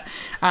them, but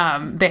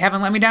they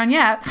haven't let me down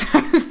yet.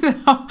 So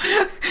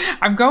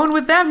I'm going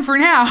with them for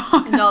now.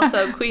 And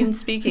also, Queen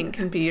Speaking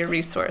can be a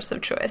resource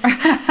of choice.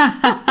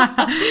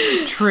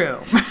 True.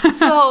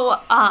 So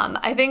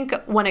I think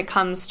when it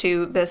comes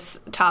to this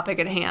topic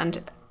at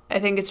hand, I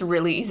think it's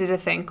really easy to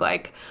think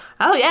like,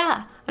 oh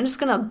yeah, I'm just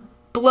going to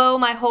blow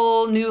my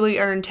whole newly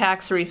earned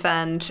tax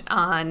refund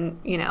on,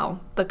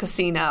 the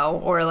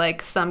casino or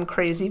like some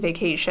crazy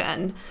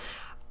vacation.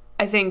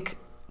 I think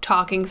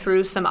talking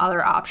through some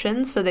other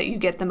options so that you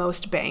get the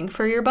most bang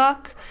for your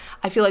buck,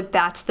 I feel like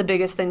that's the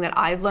biggest thing that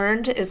I've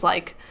learned is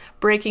like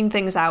breaking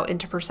things out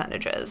into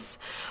percentages.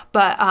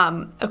 But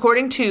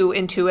according to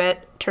Intuit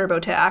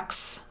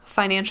TurboTax,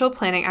 financial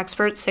planning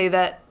experts say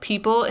that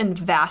people in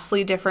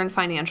vastly different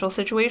financial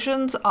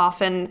situations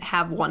often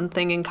have one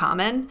thing in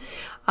common.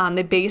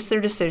 They base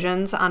their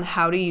decisions on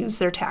how to use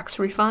their tax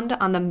refund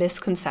on the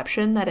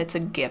misconception that it's a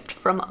gift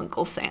from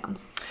Uncle Sam.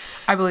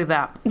 I believe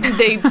that.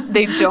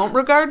 They don't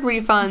regard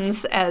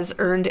refunds as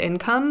earned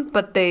income,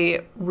 but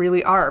they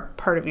really are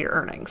part of your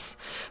earnings.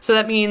 So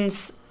that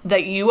means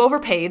that you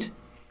overpaid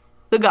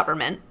the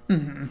government,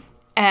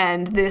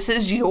 and this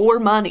is your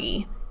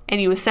money,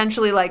 and you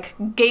essentially like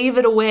gave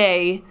it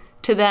away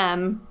to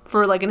them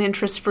for like an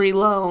interest-free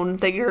loan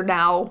that you're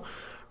now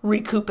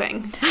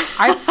recouping.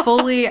 I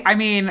fully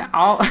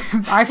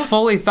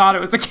thought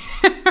it was a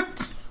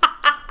gift.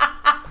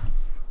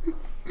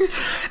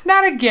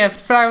 Not a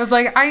gift, but I was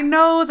like, I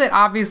know that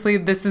obviously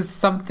this is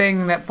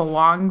something that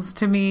belongs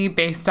to me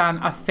based on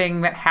a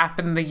thing that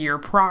happened the year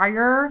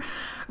prior.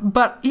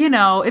 But,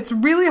 it's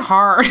really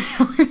hard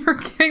when you're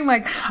getting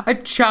like a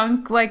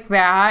chunk like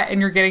that and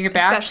you're getting it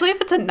back. Especially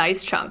if it's a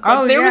nice chunk.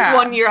 Like, there was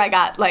one year I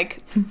got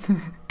like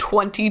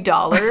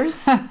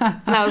 $20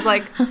 and I was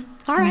like,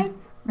 all right.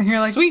 And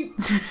you're like, sweet.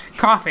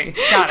 Coffee.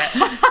 Got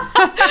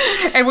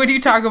it. And when you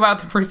talk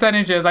about the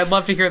percentages, I'd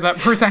love to hear that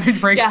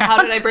percentage breakdown. Yeah,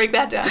 how did I break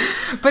that down?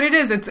 But it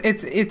is.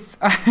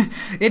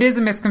 It is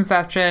a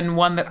misconception,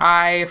 one that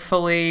I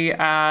fully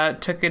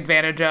took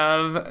advantage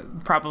of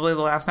probably the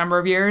last number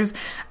of years,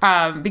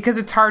 because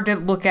it's hard to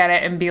look at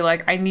it and be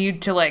like, I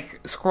need to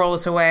like scroll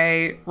this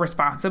away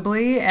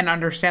responsibly and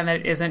understand that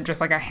it isn't just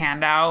like a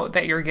handout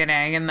that you're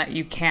getting and that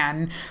you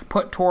can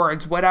put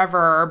towards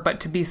whatever, but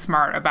to be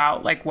smart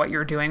about like what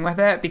you're doing with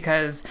it.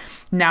 Because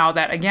now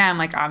that, again,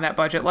 like on that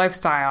budget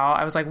lifestyle,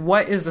 I was like,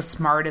 what is the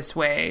smartest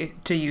way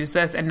to use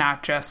this and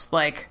not just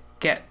like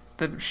get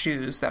the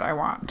shoes that I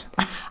want?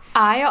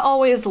 I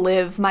always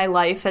live my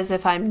life as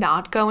if I'm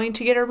not going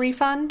to get a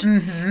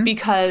refund,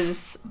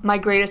 because my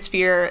greatest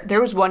fear,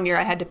 there was one year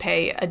I had to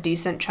pay a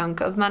decent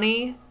chunk of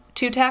money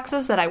to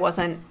taxes that I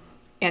wasn't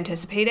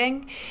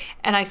anticipating.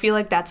 And I feel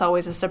like that's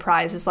always a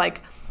surprise, is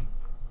like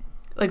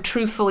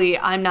truthfully,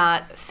 I'm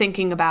not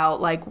thinking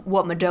about like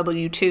what my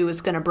W-2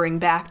 is going to bring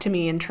back to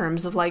me in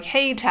terms of like,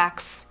 hey,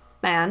 tax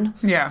man,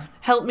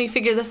 help me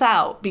figure this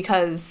out,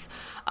 because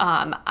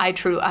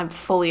I'm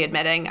fully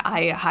admitting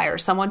I hire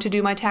someone to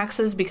do my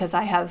taxes because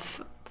I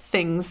have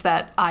things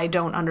that I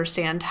don't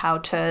understand how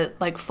to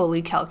like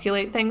fully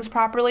calculate things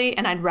properly,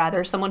 and I'd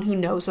rather someone who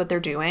knows what they're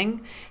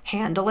doing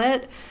handle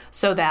it,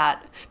 so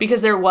that,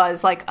 because there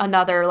was like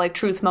another like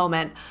truth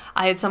moment.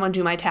 I had someone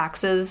do my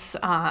taxes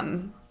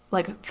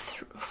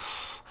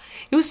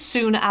it was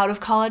soon out of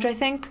college, I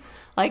think,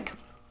 like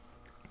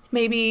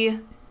maybe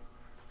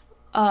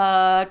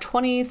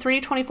 23,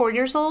 24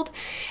 years old.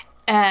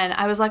 And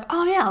I was like,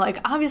 oh yeah, like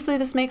obviously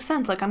this makes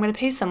sense. Like I'm going to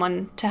pay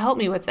someone to help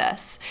me with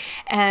this.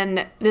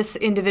 And this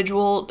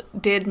individual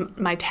did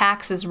my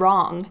taxes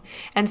wrong.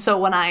 And so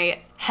when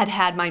I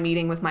had my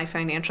meeting with my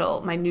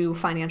new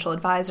financial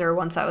advisor,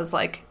 once I was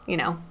like,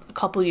 a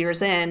couple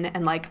years in,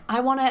 and like I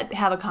want to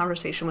have a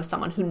conversation with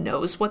someone who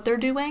knows what they're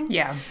doing.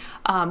 Yeah.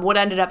 What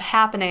ended up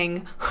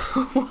happening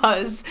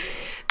was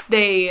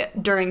he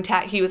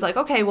was like,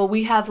 okay, well,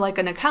 we have like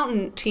an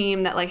accountant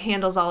team that like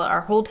handles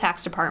our whole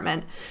tax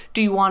department.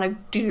 Do you want to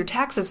do your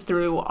taxes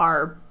through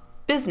our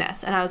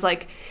business? And I was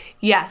like,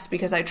 yes,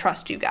 because I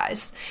trust you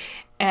guys.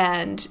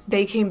 And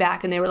they came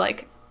back and they were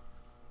like,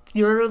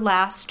 your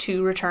last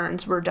 2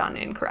 returns were done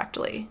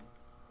incorrectly,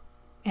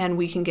 and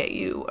we can get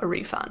you a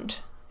refund.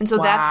 And so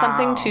that's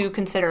something to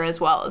consider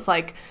as well, is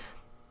like,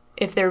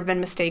 if there have been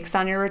mistakes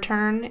on your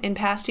return in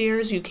past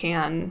years, you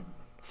can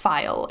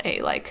file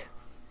a like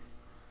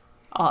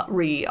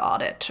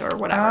re-audit or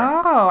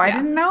whatever. Oh, I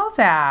didn't know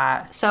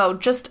that. So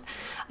just,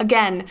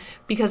 again,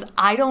 because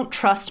I don't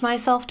trust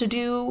myself to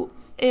do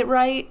it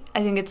right,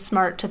 I think it's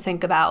smart to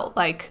think about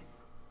like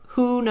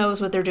who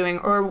knows what they're doing,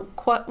 or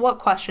what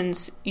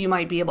questions you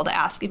might be able to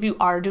ask if you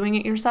are doing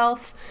it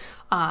yourself.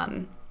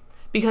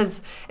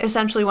 Because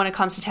essentially when it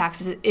comes to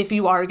taxes, if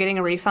you are getting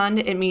a refund,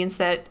 it means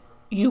that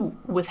you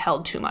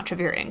withheld too much of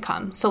your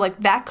income. So like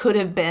that could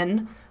have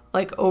been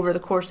like over the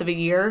course of a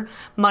year,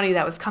 money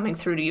that was coming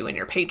through to you in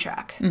your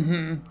paycheck.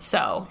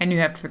 So. And you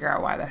have to figure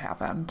out why that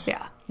happened.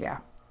 Yeah. Yeah.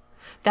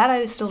 That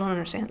I still don't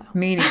understand, though.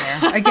 Me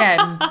neither.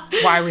 Again,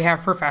 why we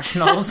have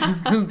professionals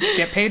who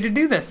get paid to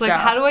do this stuff. Like,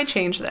 how do I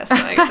change this so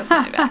I get this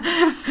money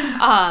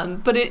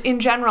back? But in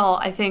general,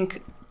 I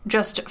think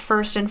just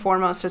first and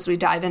foremost, as we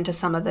dive into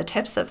some of the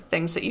tips of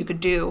things that you could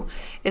do,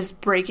 is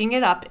breaking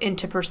it up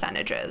into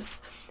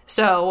percentages.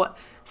 So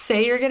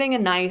say you're getting a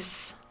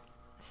nice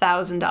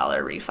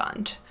 $1,000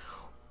 refund.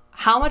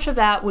 How much of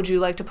that would you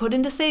like to put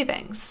into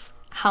savings?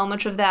 How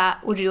much of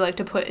that would you like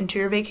to put into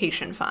your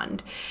vacation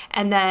fund?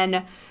 And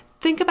then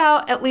think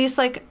about at least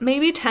like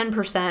maybe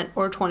 10%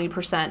 or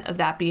 20% of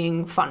that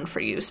being fun for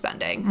you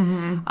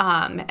spending.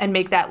 And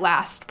make that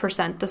last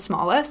percent the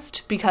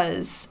smallest,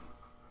 because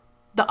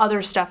the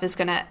other stuff is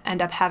going to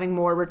end up having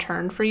more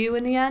return for you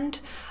in the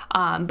end.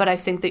 But I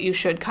think that you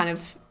should kind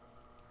of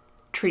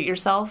treat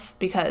yourself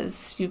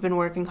because you've been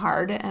working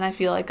hard. And I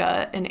feel like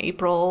an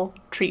April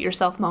treat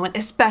yourself moment,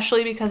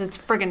 especially because it's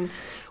friggin'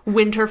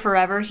 winter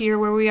forever here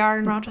where we are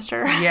in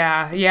Rochester.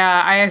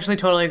 Yeah, I actually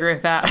totally agree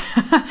with that.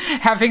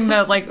 Having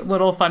the like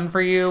little fun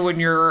for you when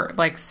you're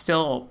like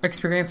still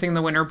experiencing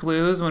the winter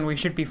blues when we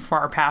should be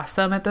far past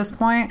them at this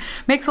point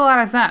makes a lot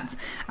of sense.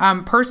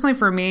 Personally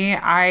for me,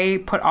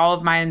 I put all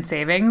of mine in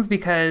savings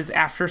because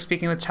after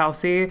speaking with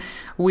Chelsea,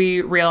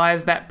 we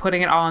realized that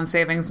putting it all in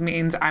savings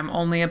means I'm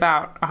only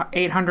about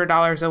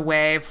 $800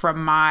 away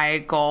from my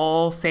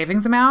goal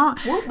savings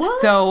amount.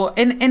 What? So,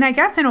 and I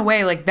guess in a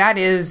way, like that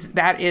is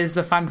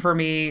the fun for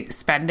me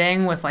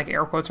spending, with like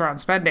air quotes around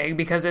spending,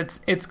 because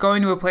it's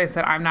going to a place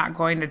that I'm not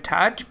going to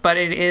touch, but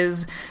it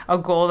is a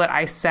goal that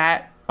I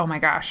set. Oh my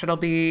gosh, it'll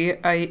be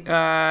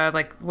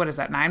like, what is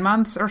that, 9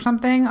 months or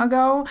something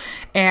ago.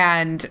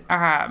 And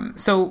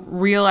so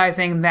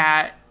realizing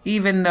that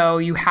even though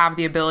you have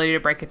the ability to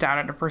break it down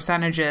into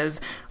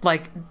percentages,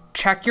 like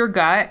check your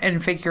gut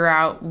and figure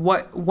out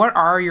what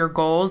are your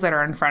goals that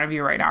are in front of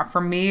you right now.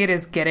 For me, it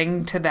is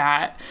getting to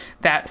that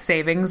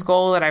savings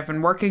goal that I've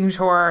been working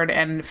toward,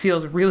 and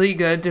feels really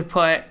good to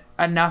put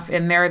enough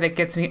in there that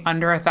gets me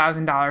under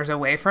 $1,000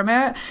 away from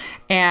it.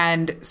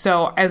 And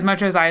so as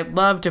much as I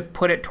love to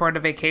put it toward a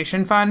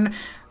vacation fund,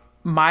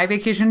 my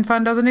vacation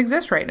fund doesn't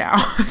exist right now.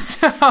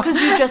 Because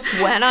you just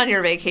went on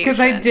your vacation. Because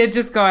I did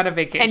just go on a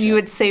vacation. And you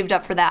had saved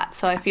up for that.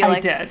 So I feel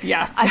like... I did,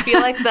 yes. I feel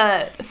like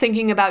the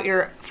thinking about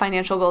your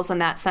financial goals in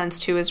that sense,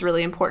 too, is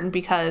really important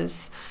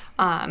because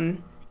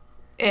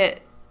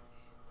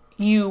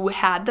you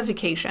had the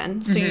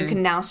vacation, so you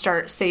can now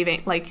start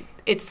saving. Like,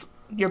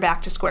 you're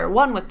back to square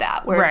one with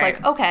that, where it's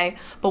like, okay,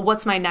 but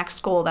what's my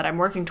next goal that I'm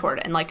working toward?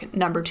 And, like,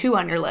 number 2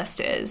 on your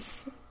list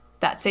is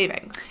that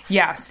savings.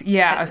 Yes.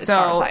 Yeah. As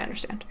far as I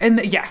understand.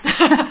 Yes.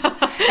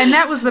 And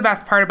that was the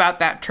best part about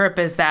that trip,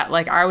 is that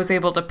like I was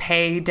able to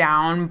pay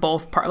down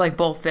both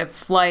the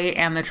flight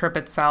and the trip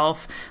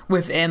itself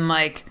within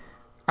like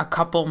a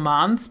couple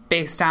months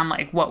based on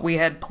like what we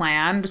had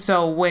planned.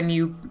 So when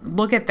you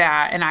look at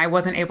that, and I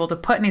wasn't able to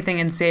put anything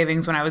in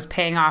savings when I was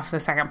paying off the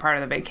second part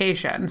of the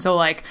vacation. So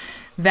like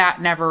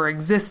that never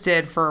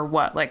existed for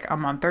like a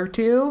month or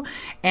two.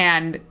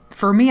 And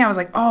for me, I was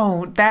like,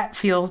 oh, that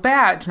feels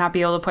bad to not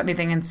be able to put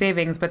anything in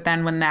savings. But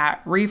then when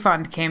that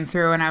refund came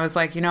through, and I was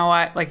like, you know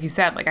what? Like you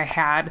said, like I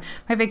had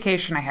my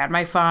vacation, I had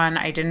my fun.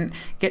 I didn't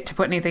get to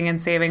put anything in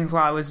savings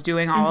while I was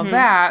doing all of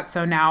that.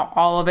 So now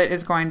all of it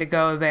is going to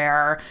go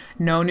there.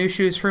 No new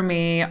shoes for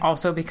me.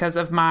 Also because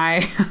of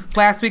my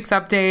last week's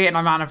update, and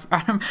I'm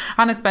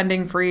on a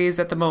spending freeze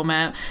at the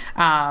moment.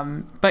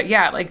 But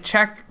yeah, like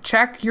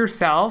check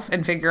yourself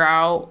and figure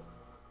out,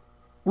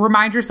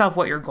 remind yourself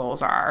what your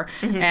goals are.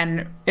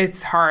 And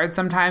it's hard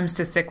sometimes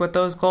to stick with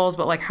those goals,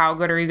 but like how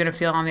good are you going to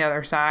feel on the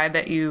other side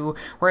that you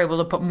were able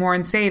to put more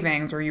in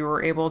savings, or you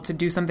were able to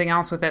do something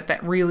else with it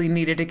that really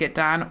needed to get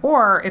done?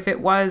 Or if it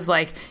was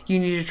like you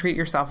need to treat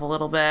yourself a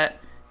little bit,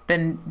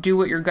 then do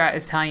what your gut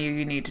is telling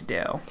you need to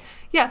do.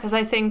 Yeah, because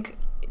I think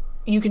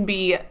you can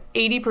be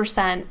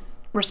 80%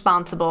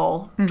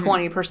 responsible,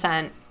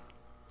 20%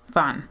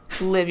 fun.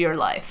 Live your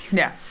life.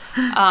 Yeah.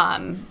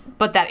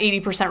 But that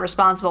 80%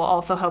 responsible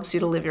also helps you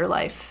to live your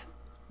life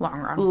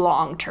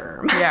long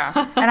term.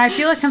 Yeah. And I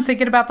feel like I'm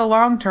thinking about the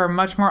long term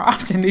much more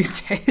often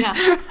these days.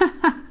 Yeah.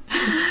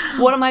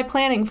 What am I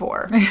planning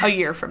for a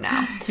year from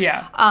now?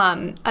 Yeah.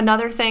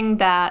 Another thing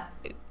that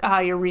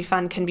your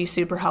refund can be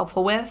super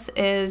helpful with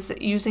is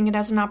using it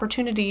as an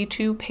opportunity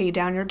to pay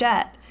down your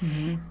debt.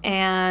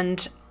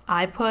 And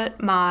I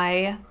put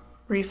my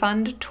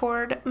refund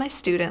toward my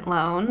student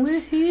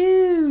loans.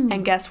 Woohoo!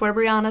 And guess where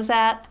Brianna's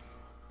at?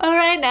 All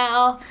right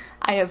now.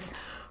 I have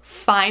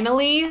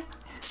finally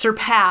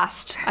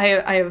surpassed.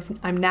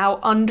 I'm now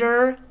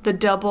under the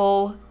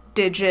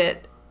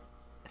double-digit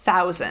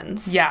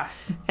thousands.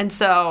 Yes. And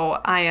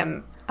so I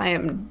am.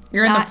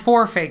 You're in the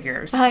 4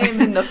 figures. I am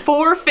in the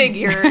 4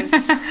 figures.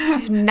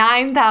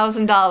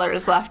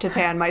 $9,000 left to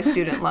pay on my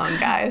student loan,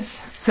 guys.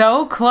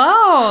 So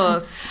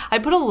close. I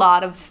put a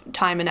lot of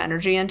time and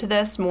energy into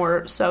this,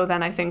 more so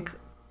than I think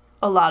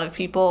a lot of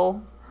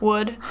people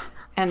would,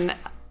 and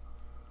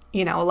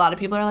you know, a lot of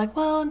people are like,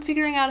 well, I'm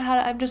figuring out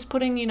I'm just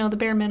putting, you know, the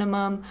bare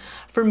minimum.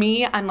 For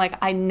me, I'm like,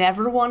 I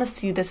never want to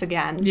see this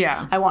again.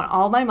 Yeah. I want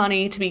all my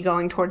money to be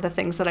going toward the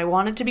things that I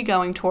want it to be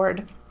going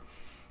toward.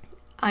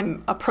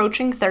 I'm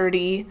approaching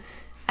 30.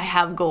 I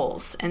have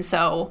goals. And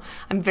so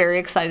I'm very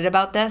excited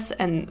about this.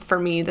 And for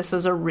me, this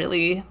was a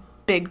really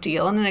big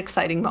deal and an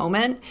exciting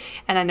moment.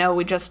 And I know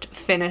we just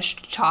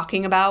finished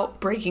talking about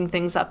breaking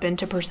things up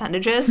into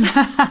percentages.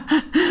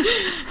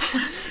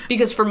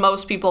 Because for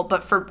most people,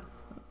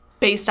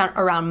 based on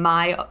around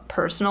my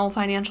personal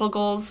financial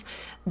goals,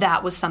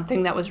 that was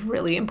something that was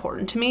really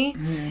important to me.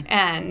 Mm-hmm.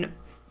 And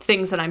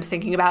things that I'm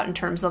thinking about in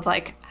terms of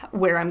like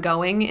where I'm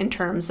going in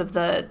terms of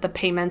the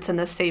payments and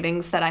the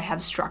savings that I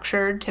have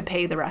structured to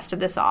pay the rest of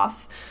this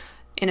off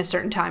in a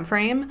certain time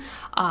frame.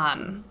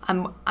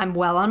 I'm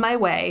well on my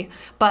way,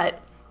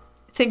 but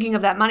thinking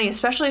of that money,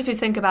 especially if you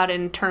think about it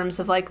in terms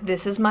of like,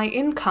 this is my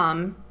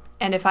income,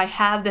 and if I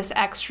have this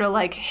extra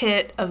like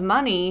hit of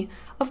money,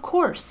 of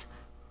course,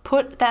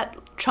 put that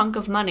chunk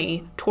of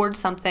money towards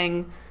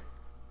something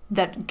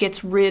that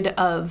gets rid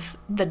of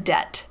the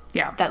debt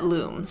that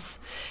looms.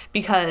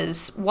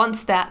 Because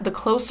once the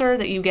closer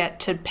that you get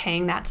to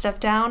paying that stuff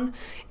down,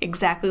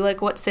 exactly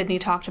like what Sydney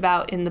talked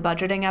about in the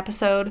budgeting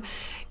episode,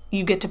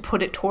 you get to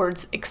put it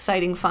towards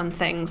exciting, fun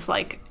things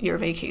like your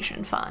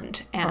vacation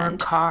fund. And or a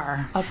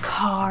car. A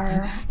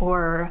car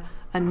or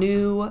a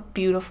new,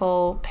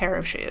 beautiful pair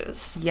of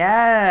shoes.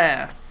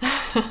 Yes.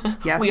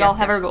 We all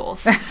have our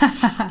goals.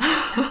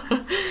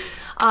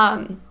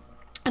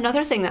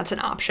 Another thing that's an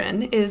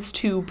option is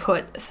to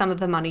put some of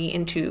the money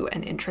into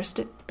an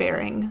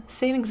interest-bearing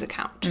savings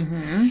account.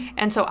 Mm-hmm.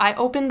 And so I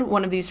opened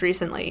one of these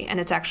recently, and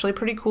it's actually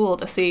pretty cool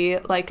to see,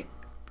 like,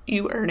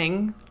 you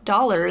earning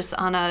dollars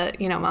on a,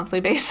 you know, monthly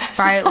basis.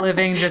 By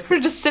living just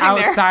sitting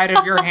outside there.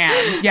 of your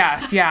hands.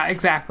 Yes, yeah,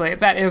 exactly.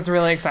 That is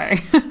really exciting.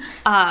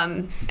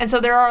 And so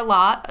there are a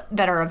lot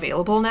that are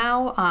available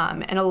now,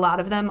 and a lot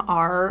of them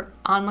are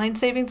online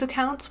savings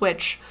accounts,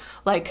 which,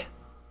 like,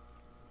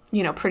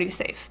 you know, pretty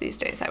safe these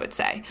days, I would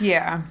say.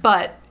 Yeah.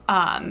 But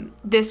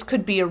this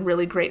could be a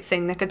really great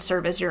thing that could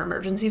serve as your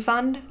emergency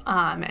fund,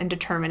 and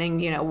determining,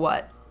 you know,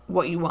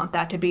 what you want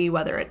that to be,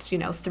 whether it's, you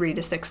know, 3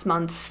 to 6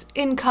 months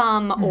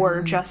income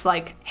or just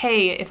like,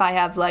 hey, if I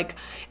have like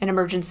an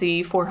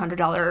emergency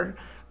 $400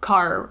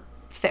 car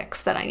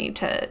fix that I need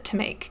to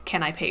make,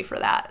 can I pay for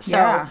that?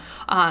 So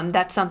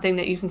that's something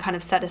that you can kind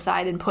of set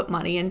aside and put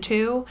money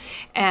into.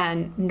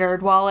 And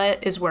NerdWallet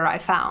is where I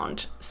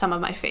found some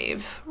of my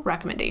fave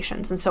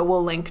recommendations. And so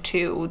we'll link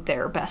to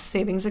their best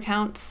savings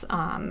accounts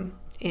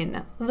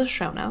in the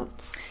show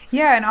notes.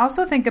 Yeah, and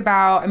also think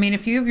about, I mean,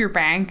 if you have your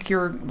bank,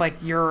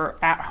 your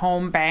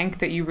at-home bank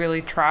that you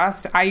really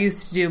trust. I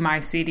used to do my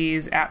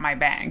CDs at my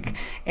bank,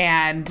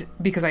 and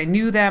because I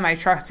knew them, I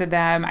trusted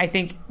them. I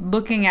think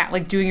looking at,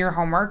 like, doing your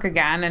homework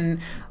again, and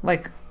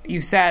like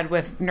you said,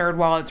 with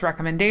NerdWallet's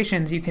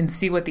recommendations, you can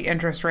see what the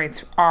interest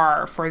rates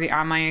are for the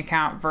online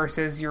account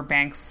versus your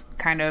bank's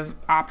kind of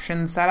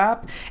option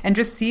setup, and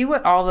just see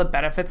what all the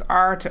benefits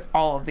are to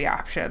all of the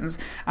options.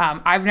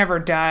 I've never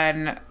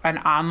done an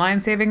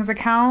online savings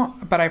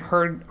account, but I've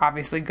heard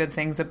obviously good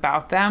things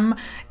about them.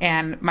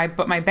 And my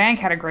bank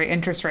had a great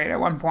interest rate at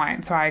one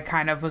point, so I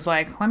kind of was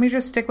like, let me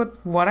just stick with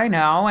what I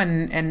know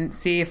and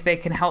see if they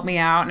can help me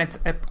out. And it's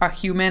a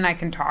human I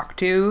can talk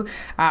to,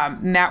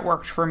 and that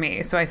worked for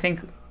me. So I think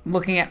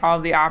looking at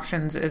all the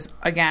options is,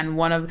 again,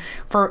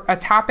 for a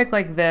topic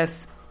like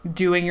this,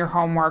 doing your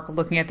homework,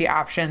 looking at the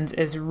options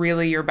is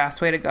really your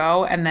best way to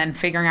go. And then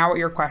figuring out what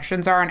your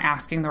questions are and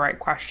asking the right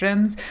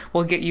questions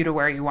will get you to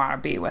where you want to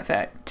be with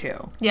it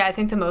too. Yeah, I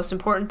think the most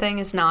important thing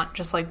is not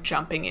just like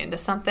jumping into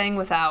something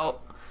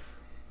without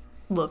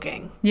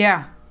looking.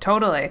 Yeah.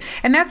 Totally.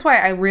 And that's why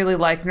I really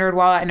like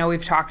NerdWallet. I know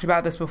we've talked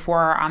about this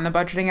before on the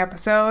budgeting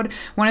episode.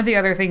 One of the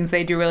other things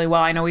they do really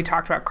well, I know we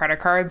talked about credit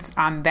cards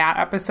on that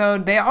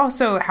episode. They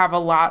also have a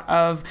lot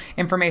of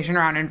information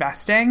around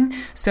investing.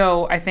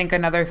 So I think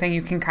another thing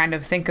you can kind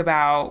of think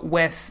about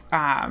with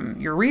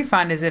your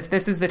refund is, if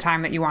this is the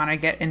time that you want to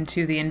get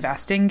into the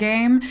investing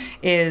game,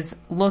 is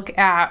look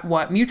at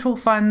what mutual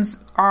funds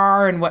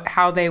are and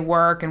how they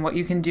work and what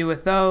you can do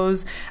with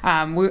those.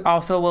 We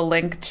also will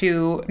link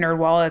to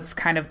NerdWallet's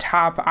kind of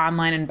top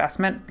online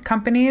investment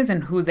companies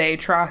and who they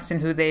trust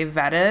and who they've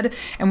vetted.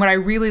 And what I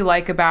really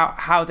like about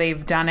how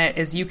they've done it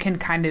is you can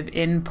kind of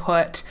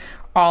input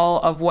all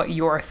of what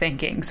you're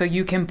thinking. So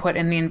you can put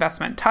in the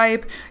investment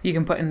type, you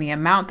can put in the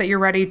amount that you're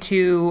ready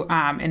to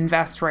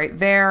invest right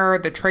there,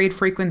 the trade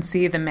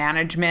frequency, the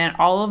management,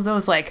 all of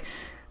those like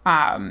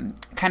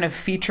kind of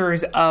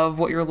features of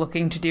what you're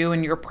looking to do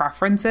and your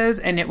preferences,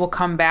 and it will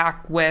come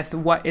back with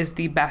what is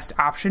the best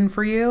option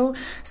for you.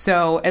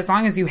 So as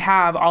long as you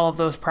have all of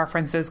those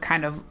preferences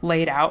kind of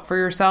laid out for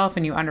yourself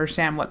and you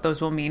understand what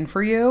those will mean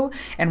for you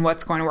and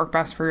what's going to work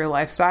best for your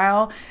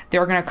lifestyle,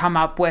 they're going to come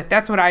up with,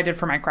 that's what I did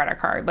for my credit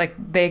card. Like,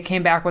 they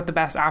came back with the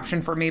best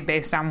option for me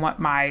based on what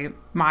my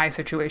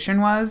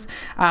situation was.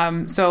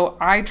 So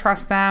I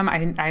trust them.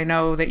 I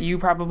know that you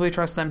probably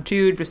trust them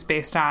too, just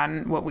based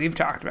on what we've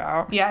talked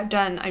about. Yeah,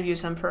 I've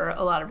used them them for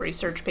a lot of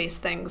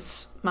research-based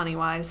things,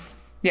 money-wise.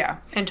 Yeah.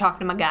 And talk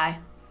to my guy.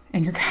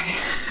 And your guy.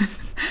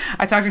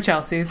 I talked to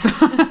Chelsea. So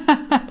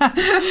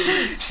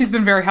she's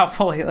been very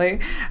helpful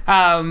lately.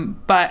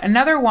 But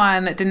another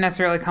one that didn't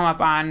necessarily come up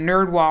on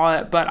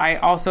NerdWallet, but I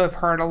also have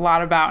heard a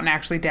lot about and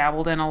actually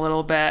dabbled in a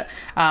little bit.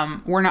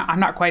 I'm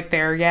not quite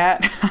there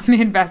yet on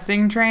the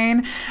investing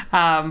train,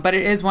 but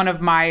it is one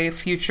of my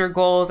future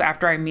goals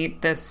after I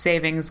meet this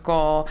savings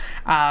goal,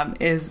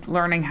 is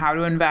learning how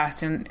to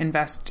invest and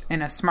invest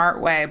in a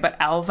smart way. But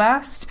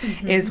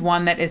Ellevest is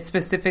one that is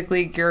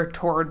specifically geared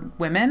toward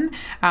women.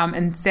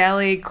 And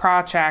Sally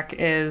Krawcheck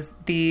is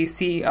the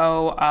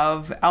CEO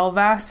of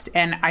Ellevest,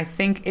 and I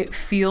think it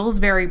feels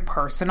very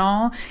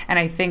personal. And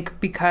I think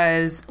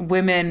because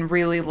women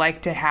really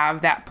like to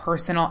have that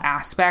personal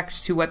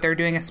aspect to what they're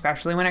doing,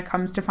 especially when it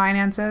comes to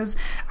finances,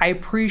 I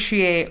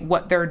appreciate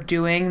what they're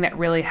doing that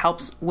really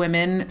helps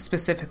women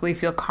specifically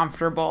feel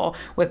comfortable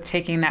with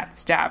taking that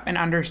step and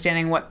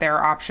understanding what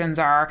their options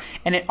are.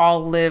 And it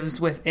all lives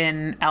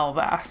within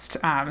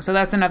Ellevest. So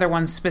that's another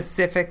one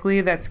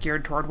specifically that's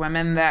geared toward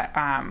women that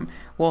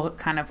we'll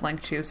kind of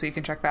link to, so you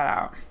can check that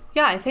out.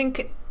 Yeah, I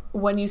think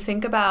when you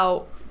think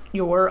about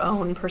your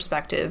own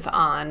perspective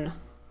on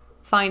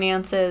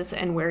finances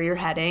and where you're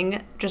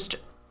heading, just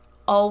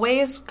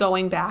always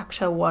going back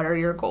to what are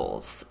your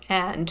goals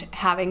and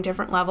having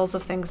different levels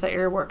of things that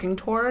you're working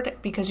toward,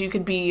 because you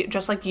could be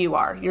just like you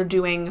are. You're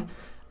doing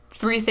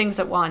 3 things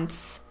at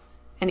once,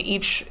 and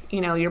each,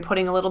 you're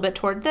putting a little bit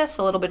toward this,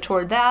 a little bit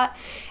toward that.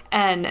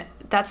 And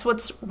that's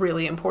what's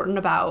really important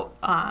about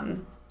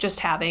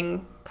just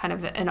having kind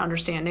of an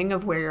understanding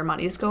of where your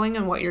money is going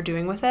and what you're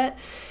doing with it,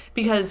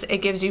 because it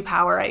gives you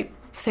power. I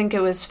think it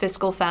was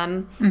Fiscal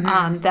Femme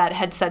that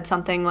had said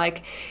something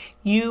like,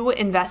 you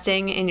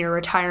investing in your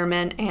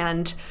retirement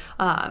and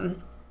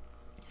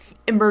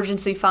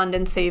emergency fund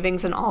and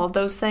savings and all of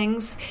those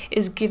things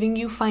is giving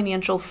you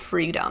financial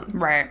freedom.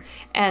 Right.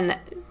 And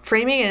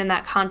framing it in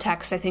that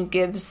context, I think,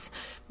 gives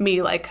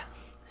me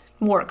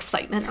more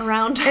excitement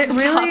around it the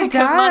really topic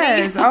of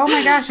money. does. Oh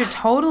my gosh, it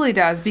totally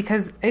does,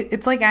 because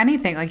it's like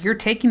anything. Like, you're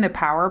taking the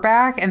power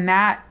back, and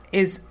that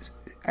is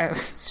a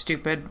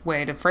stupid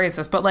way to phrase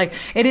this, but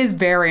it is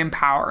very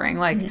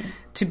empowering.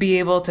 To be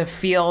able to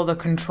feel the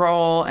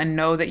control and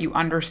know that you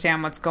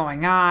understand what's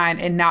going on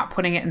and not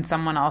putting it in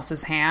someone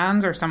else's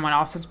hands or someone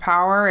else's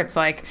power. It's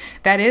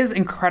that is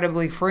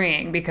incredibly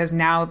freeing, because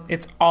now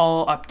it's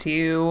all up to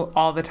you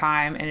all the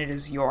time, and it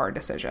is your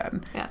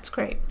decision. Yeah, it's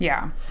great.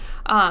 Yeah.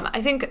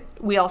 I think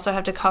we also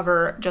have to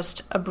cover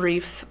just a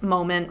brief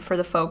moment for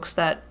the folks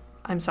that,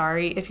 I'm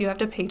sorry if you have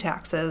to pay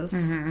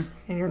taxes and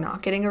you're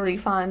not getting a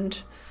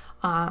refund,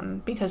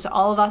 because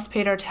all of us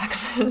paid our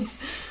taxes.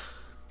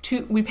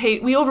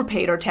 We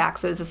overpaid our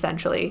taxes,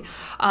 essentially.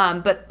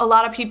 But a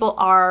lot of people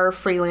are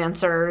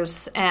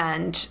freelancers,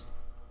 and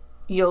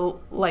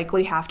you'll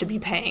likely have to be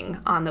paying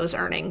on those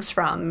earnings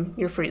from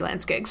your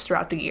freelance gigs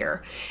throughout the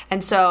year.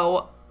 And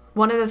so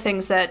one of the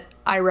things that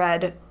I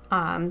read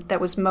that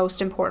was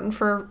most important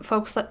for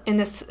folks in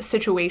this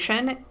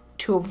situation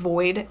to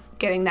avoid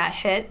getting that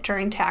hit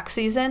during tax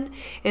season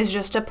is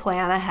just to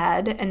plan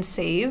ahead and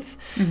save.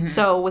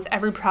 So with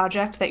every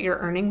project that you're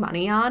earning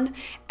money on,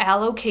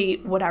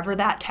 allocate whatever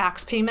that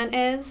tax payment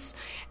is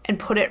and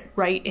put it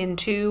right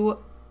into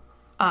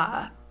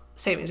a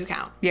savings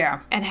account.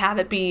 Yeah. And have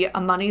it be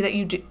a money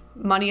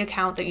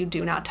account that you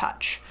do not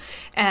touch.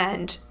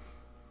 And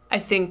I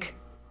think,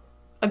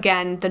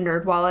 again, the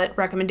NerdWallet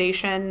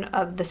recommendation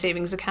of the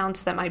savings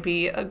accounts, that might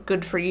be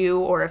good for you,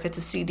 or if it's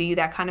a CD,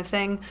 that kind of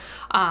thing.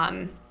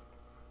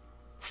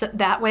 So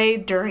that way,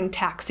 during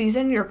tax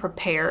season, you're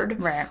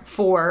prepared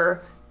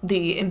for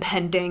the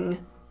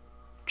impending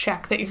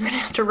check that you're going to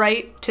have to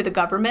write to the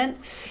government,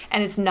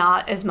 and it's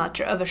not as much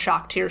of a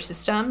shock to your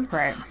system.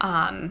 Right.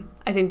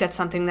 I think that's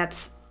something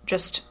that's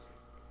just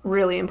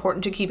really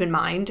important to keep in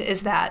mind,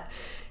 is that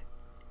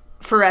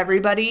for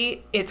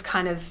everybody, it's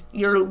kind of,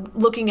 you're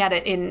looking at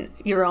it in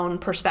your own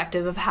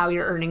perspective of how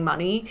you're earning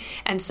money.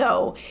 And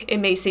so it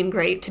may seem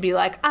great to be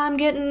like, I'm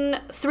getting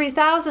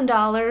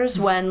 $3,000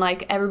 when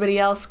everybody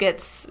else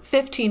gets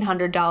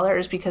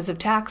 $1,500 because of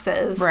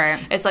taxes.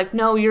 Right. It's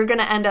no, you're going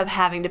to end up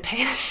having to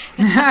pay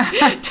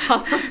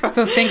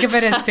So think of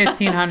it as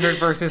 $1,500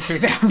 versus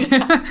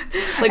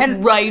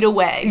 $3,000. right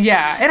away.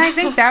 Yeah. And I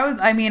think that was,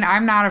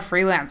 I'm not a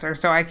freelancer,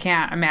 so I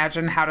can't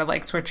imagine how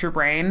to switch your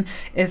brain,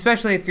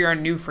 especially if you're a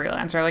new freelancer.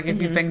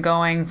 If you've been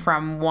going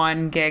from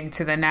one gig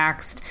to the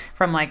next,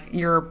 from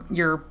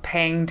you're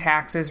paying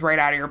taxes right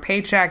out of your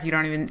paycheck, you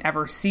don't even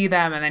ever see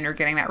them, and then you're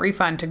getting that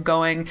refund, to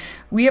going,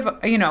 we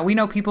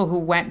know people who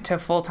went to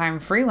full-time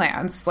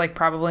freelance,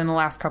 probably in the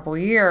last couple of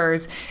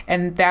years,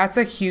 and that's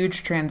a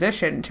huge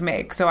transition to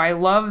make. So I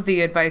love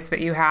the advice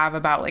that you have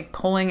about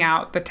pulling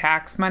out the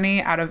tax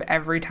money out of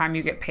every time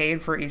you get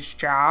paid for each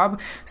job,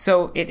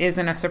 so it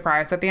isn't a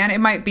surprise at the end. It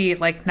might be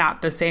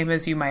not the same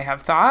as you might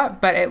have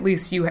thought, but at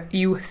least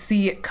you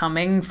see it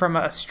coming from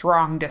a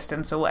strong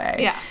distance away.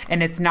 Yeah.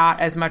 And it's not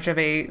as much of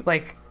a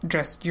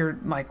you're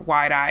like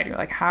wide-eyed. You're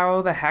like,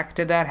 how the heck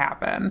did that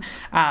happen?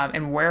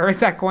 And where is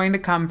that going to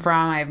come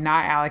from? I have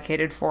not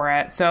allocated for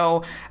it.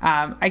 So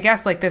I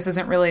guess like this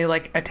isn't really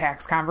like a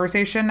tax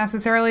conversation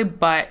necessarily,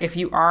 but if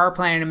you are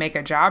planning to make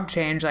a job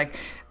change, like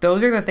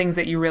those are the things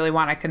that you really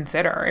want to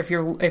consider.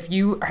 If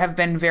you have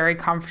been very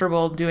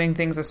comfortable doing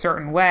things a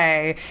certain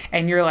way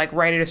and you're like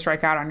ready to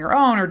strike out on your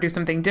own or do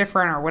something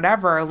different or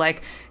whatever,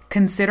 like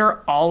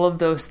consider all of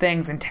those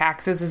things. And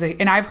taxes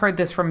and I've heard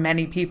this from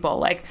many people,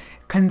 like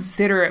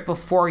consider it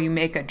before you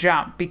make a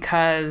jump,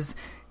 because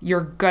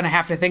you're going to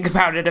have to think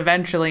about it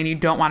eventually, and you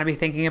don't want to be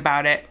thinking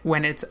about it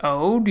when it's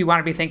owed. You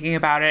want to be thinking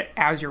about it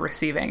as you're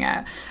receiving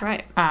it.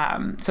 Right.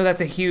 So that's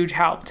a huge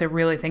help to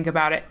really think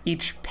about it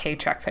each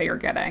paycheck that you're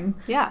getting.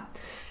 Yeah.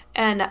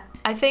 And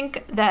I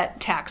think that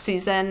tax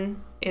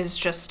season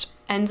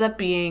ends up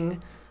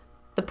being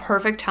the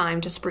perfect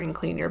time to spring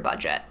clean your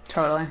budget.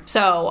 Totally.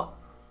 So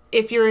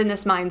if you're in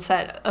this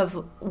mindset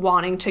of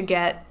wanting to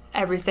get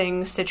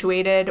everything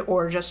situated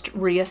or just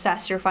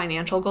reassess your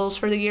financial goals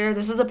for the year,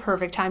 this is the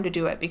perfect time to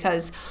do it,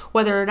 because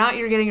whether or not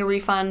you're getting a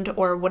refund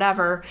or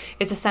whatever,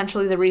 it's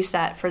essentially the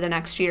reset for the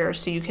next year.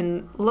 So you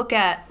can look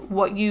at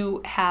what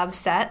you have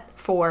set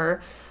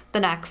for the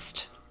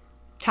next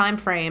time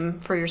frame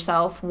for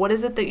yourself. What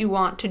is it that you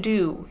want to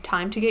do?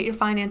 Time to get your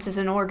finances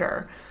in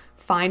order.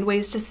 Find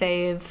ways to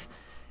save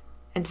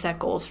and set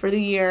goals for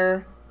the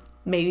year.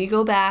 Maybe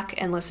go back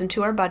and listen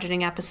to our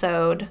budgeting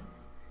episode,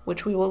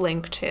 which we will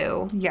link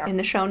to in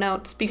the show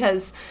notes,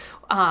 because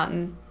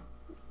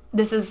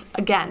this is,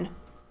 again,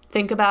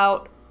 think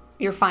about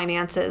your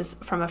finances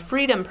from a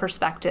freedom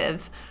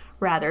perspective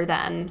rather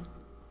than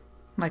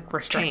like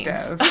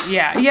restrictive. chains.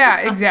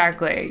 Yeah,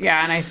 exactly.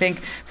 Yeah. And I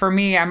think for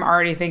me, I'm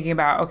already thinking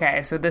about,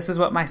 okay, so this is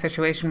what my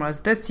situation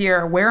was this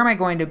year. Where am I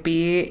going to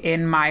be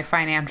in my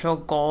financial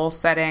goal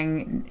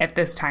setting at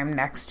this time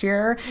next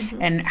year?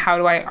 Mm-hmm. And how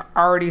do I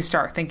already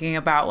start thinking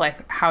about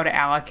like how to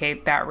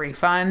allocate that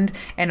refund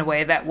in a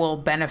way that will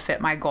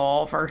benefit my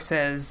goal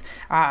versus,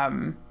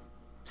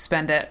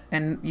 spend it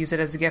and use it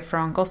as a gift for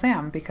Uncle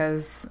Sam,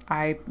 because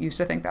I used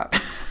to think that.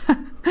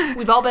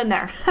 We've all been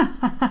there.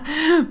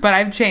 But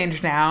I've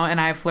changed now, and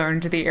I've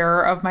learned the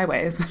error of my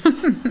ways.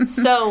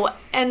 So,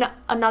 and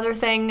another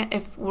thing,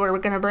 if we're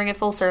going to bring it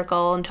full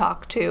circle and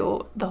talk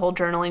to the whole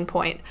journaling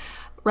point,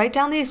 write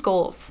down these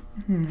goals.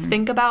 Mm-hmm.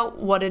 Think about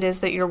what it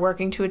is that you're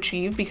working to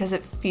achieve, because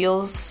it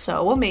feels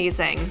so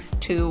amazing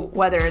to,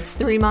 whether it's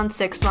 3 months,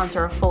 6 months,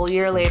 or a full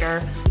year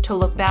later, to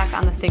look back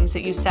on the things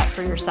that you set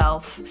for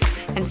yourself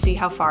and see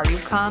how far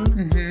you've come.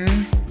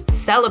 Mm-hmm.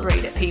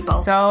 Celebrate it, people.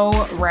 So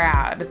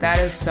rad. That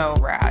is so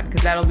rad,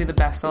 because that'll be the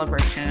best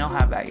celebration you'll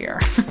have that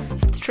year.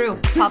 It's true.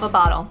 Pop a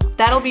bottle.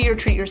 That'll be your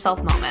treat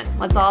yourself moment.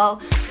 Let's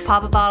all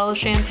pop a bottle of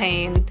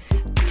champagne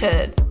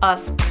to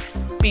us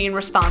being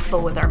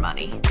responsible with our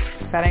money.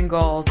 Setting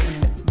goals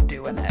and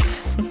doing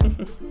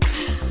it.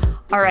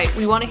 All right.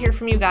 We want to hear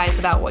from you guys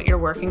about what you're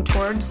working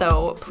toward.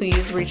 So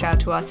please reach out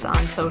to us on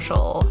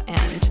social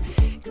and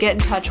get in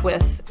touch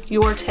with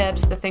your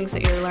tips, the things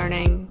that you're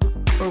learning.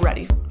 We're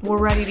ready. We're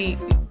ready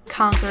to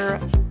conquer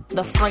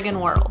the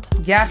friggin' world.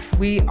 Yes,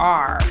 we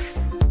are.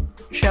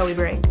 Shall we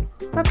break?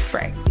 Let's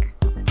break.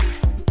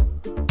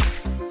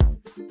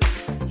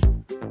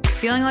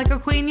 Feeling like a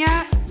queen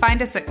yet?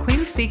 Find us at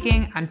Queen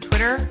Speaking on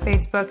Twitter,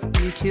 Facebook,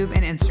 YouTube,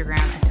 and Instagram,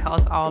 and tell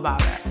us all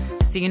about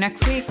it. See you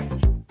next week.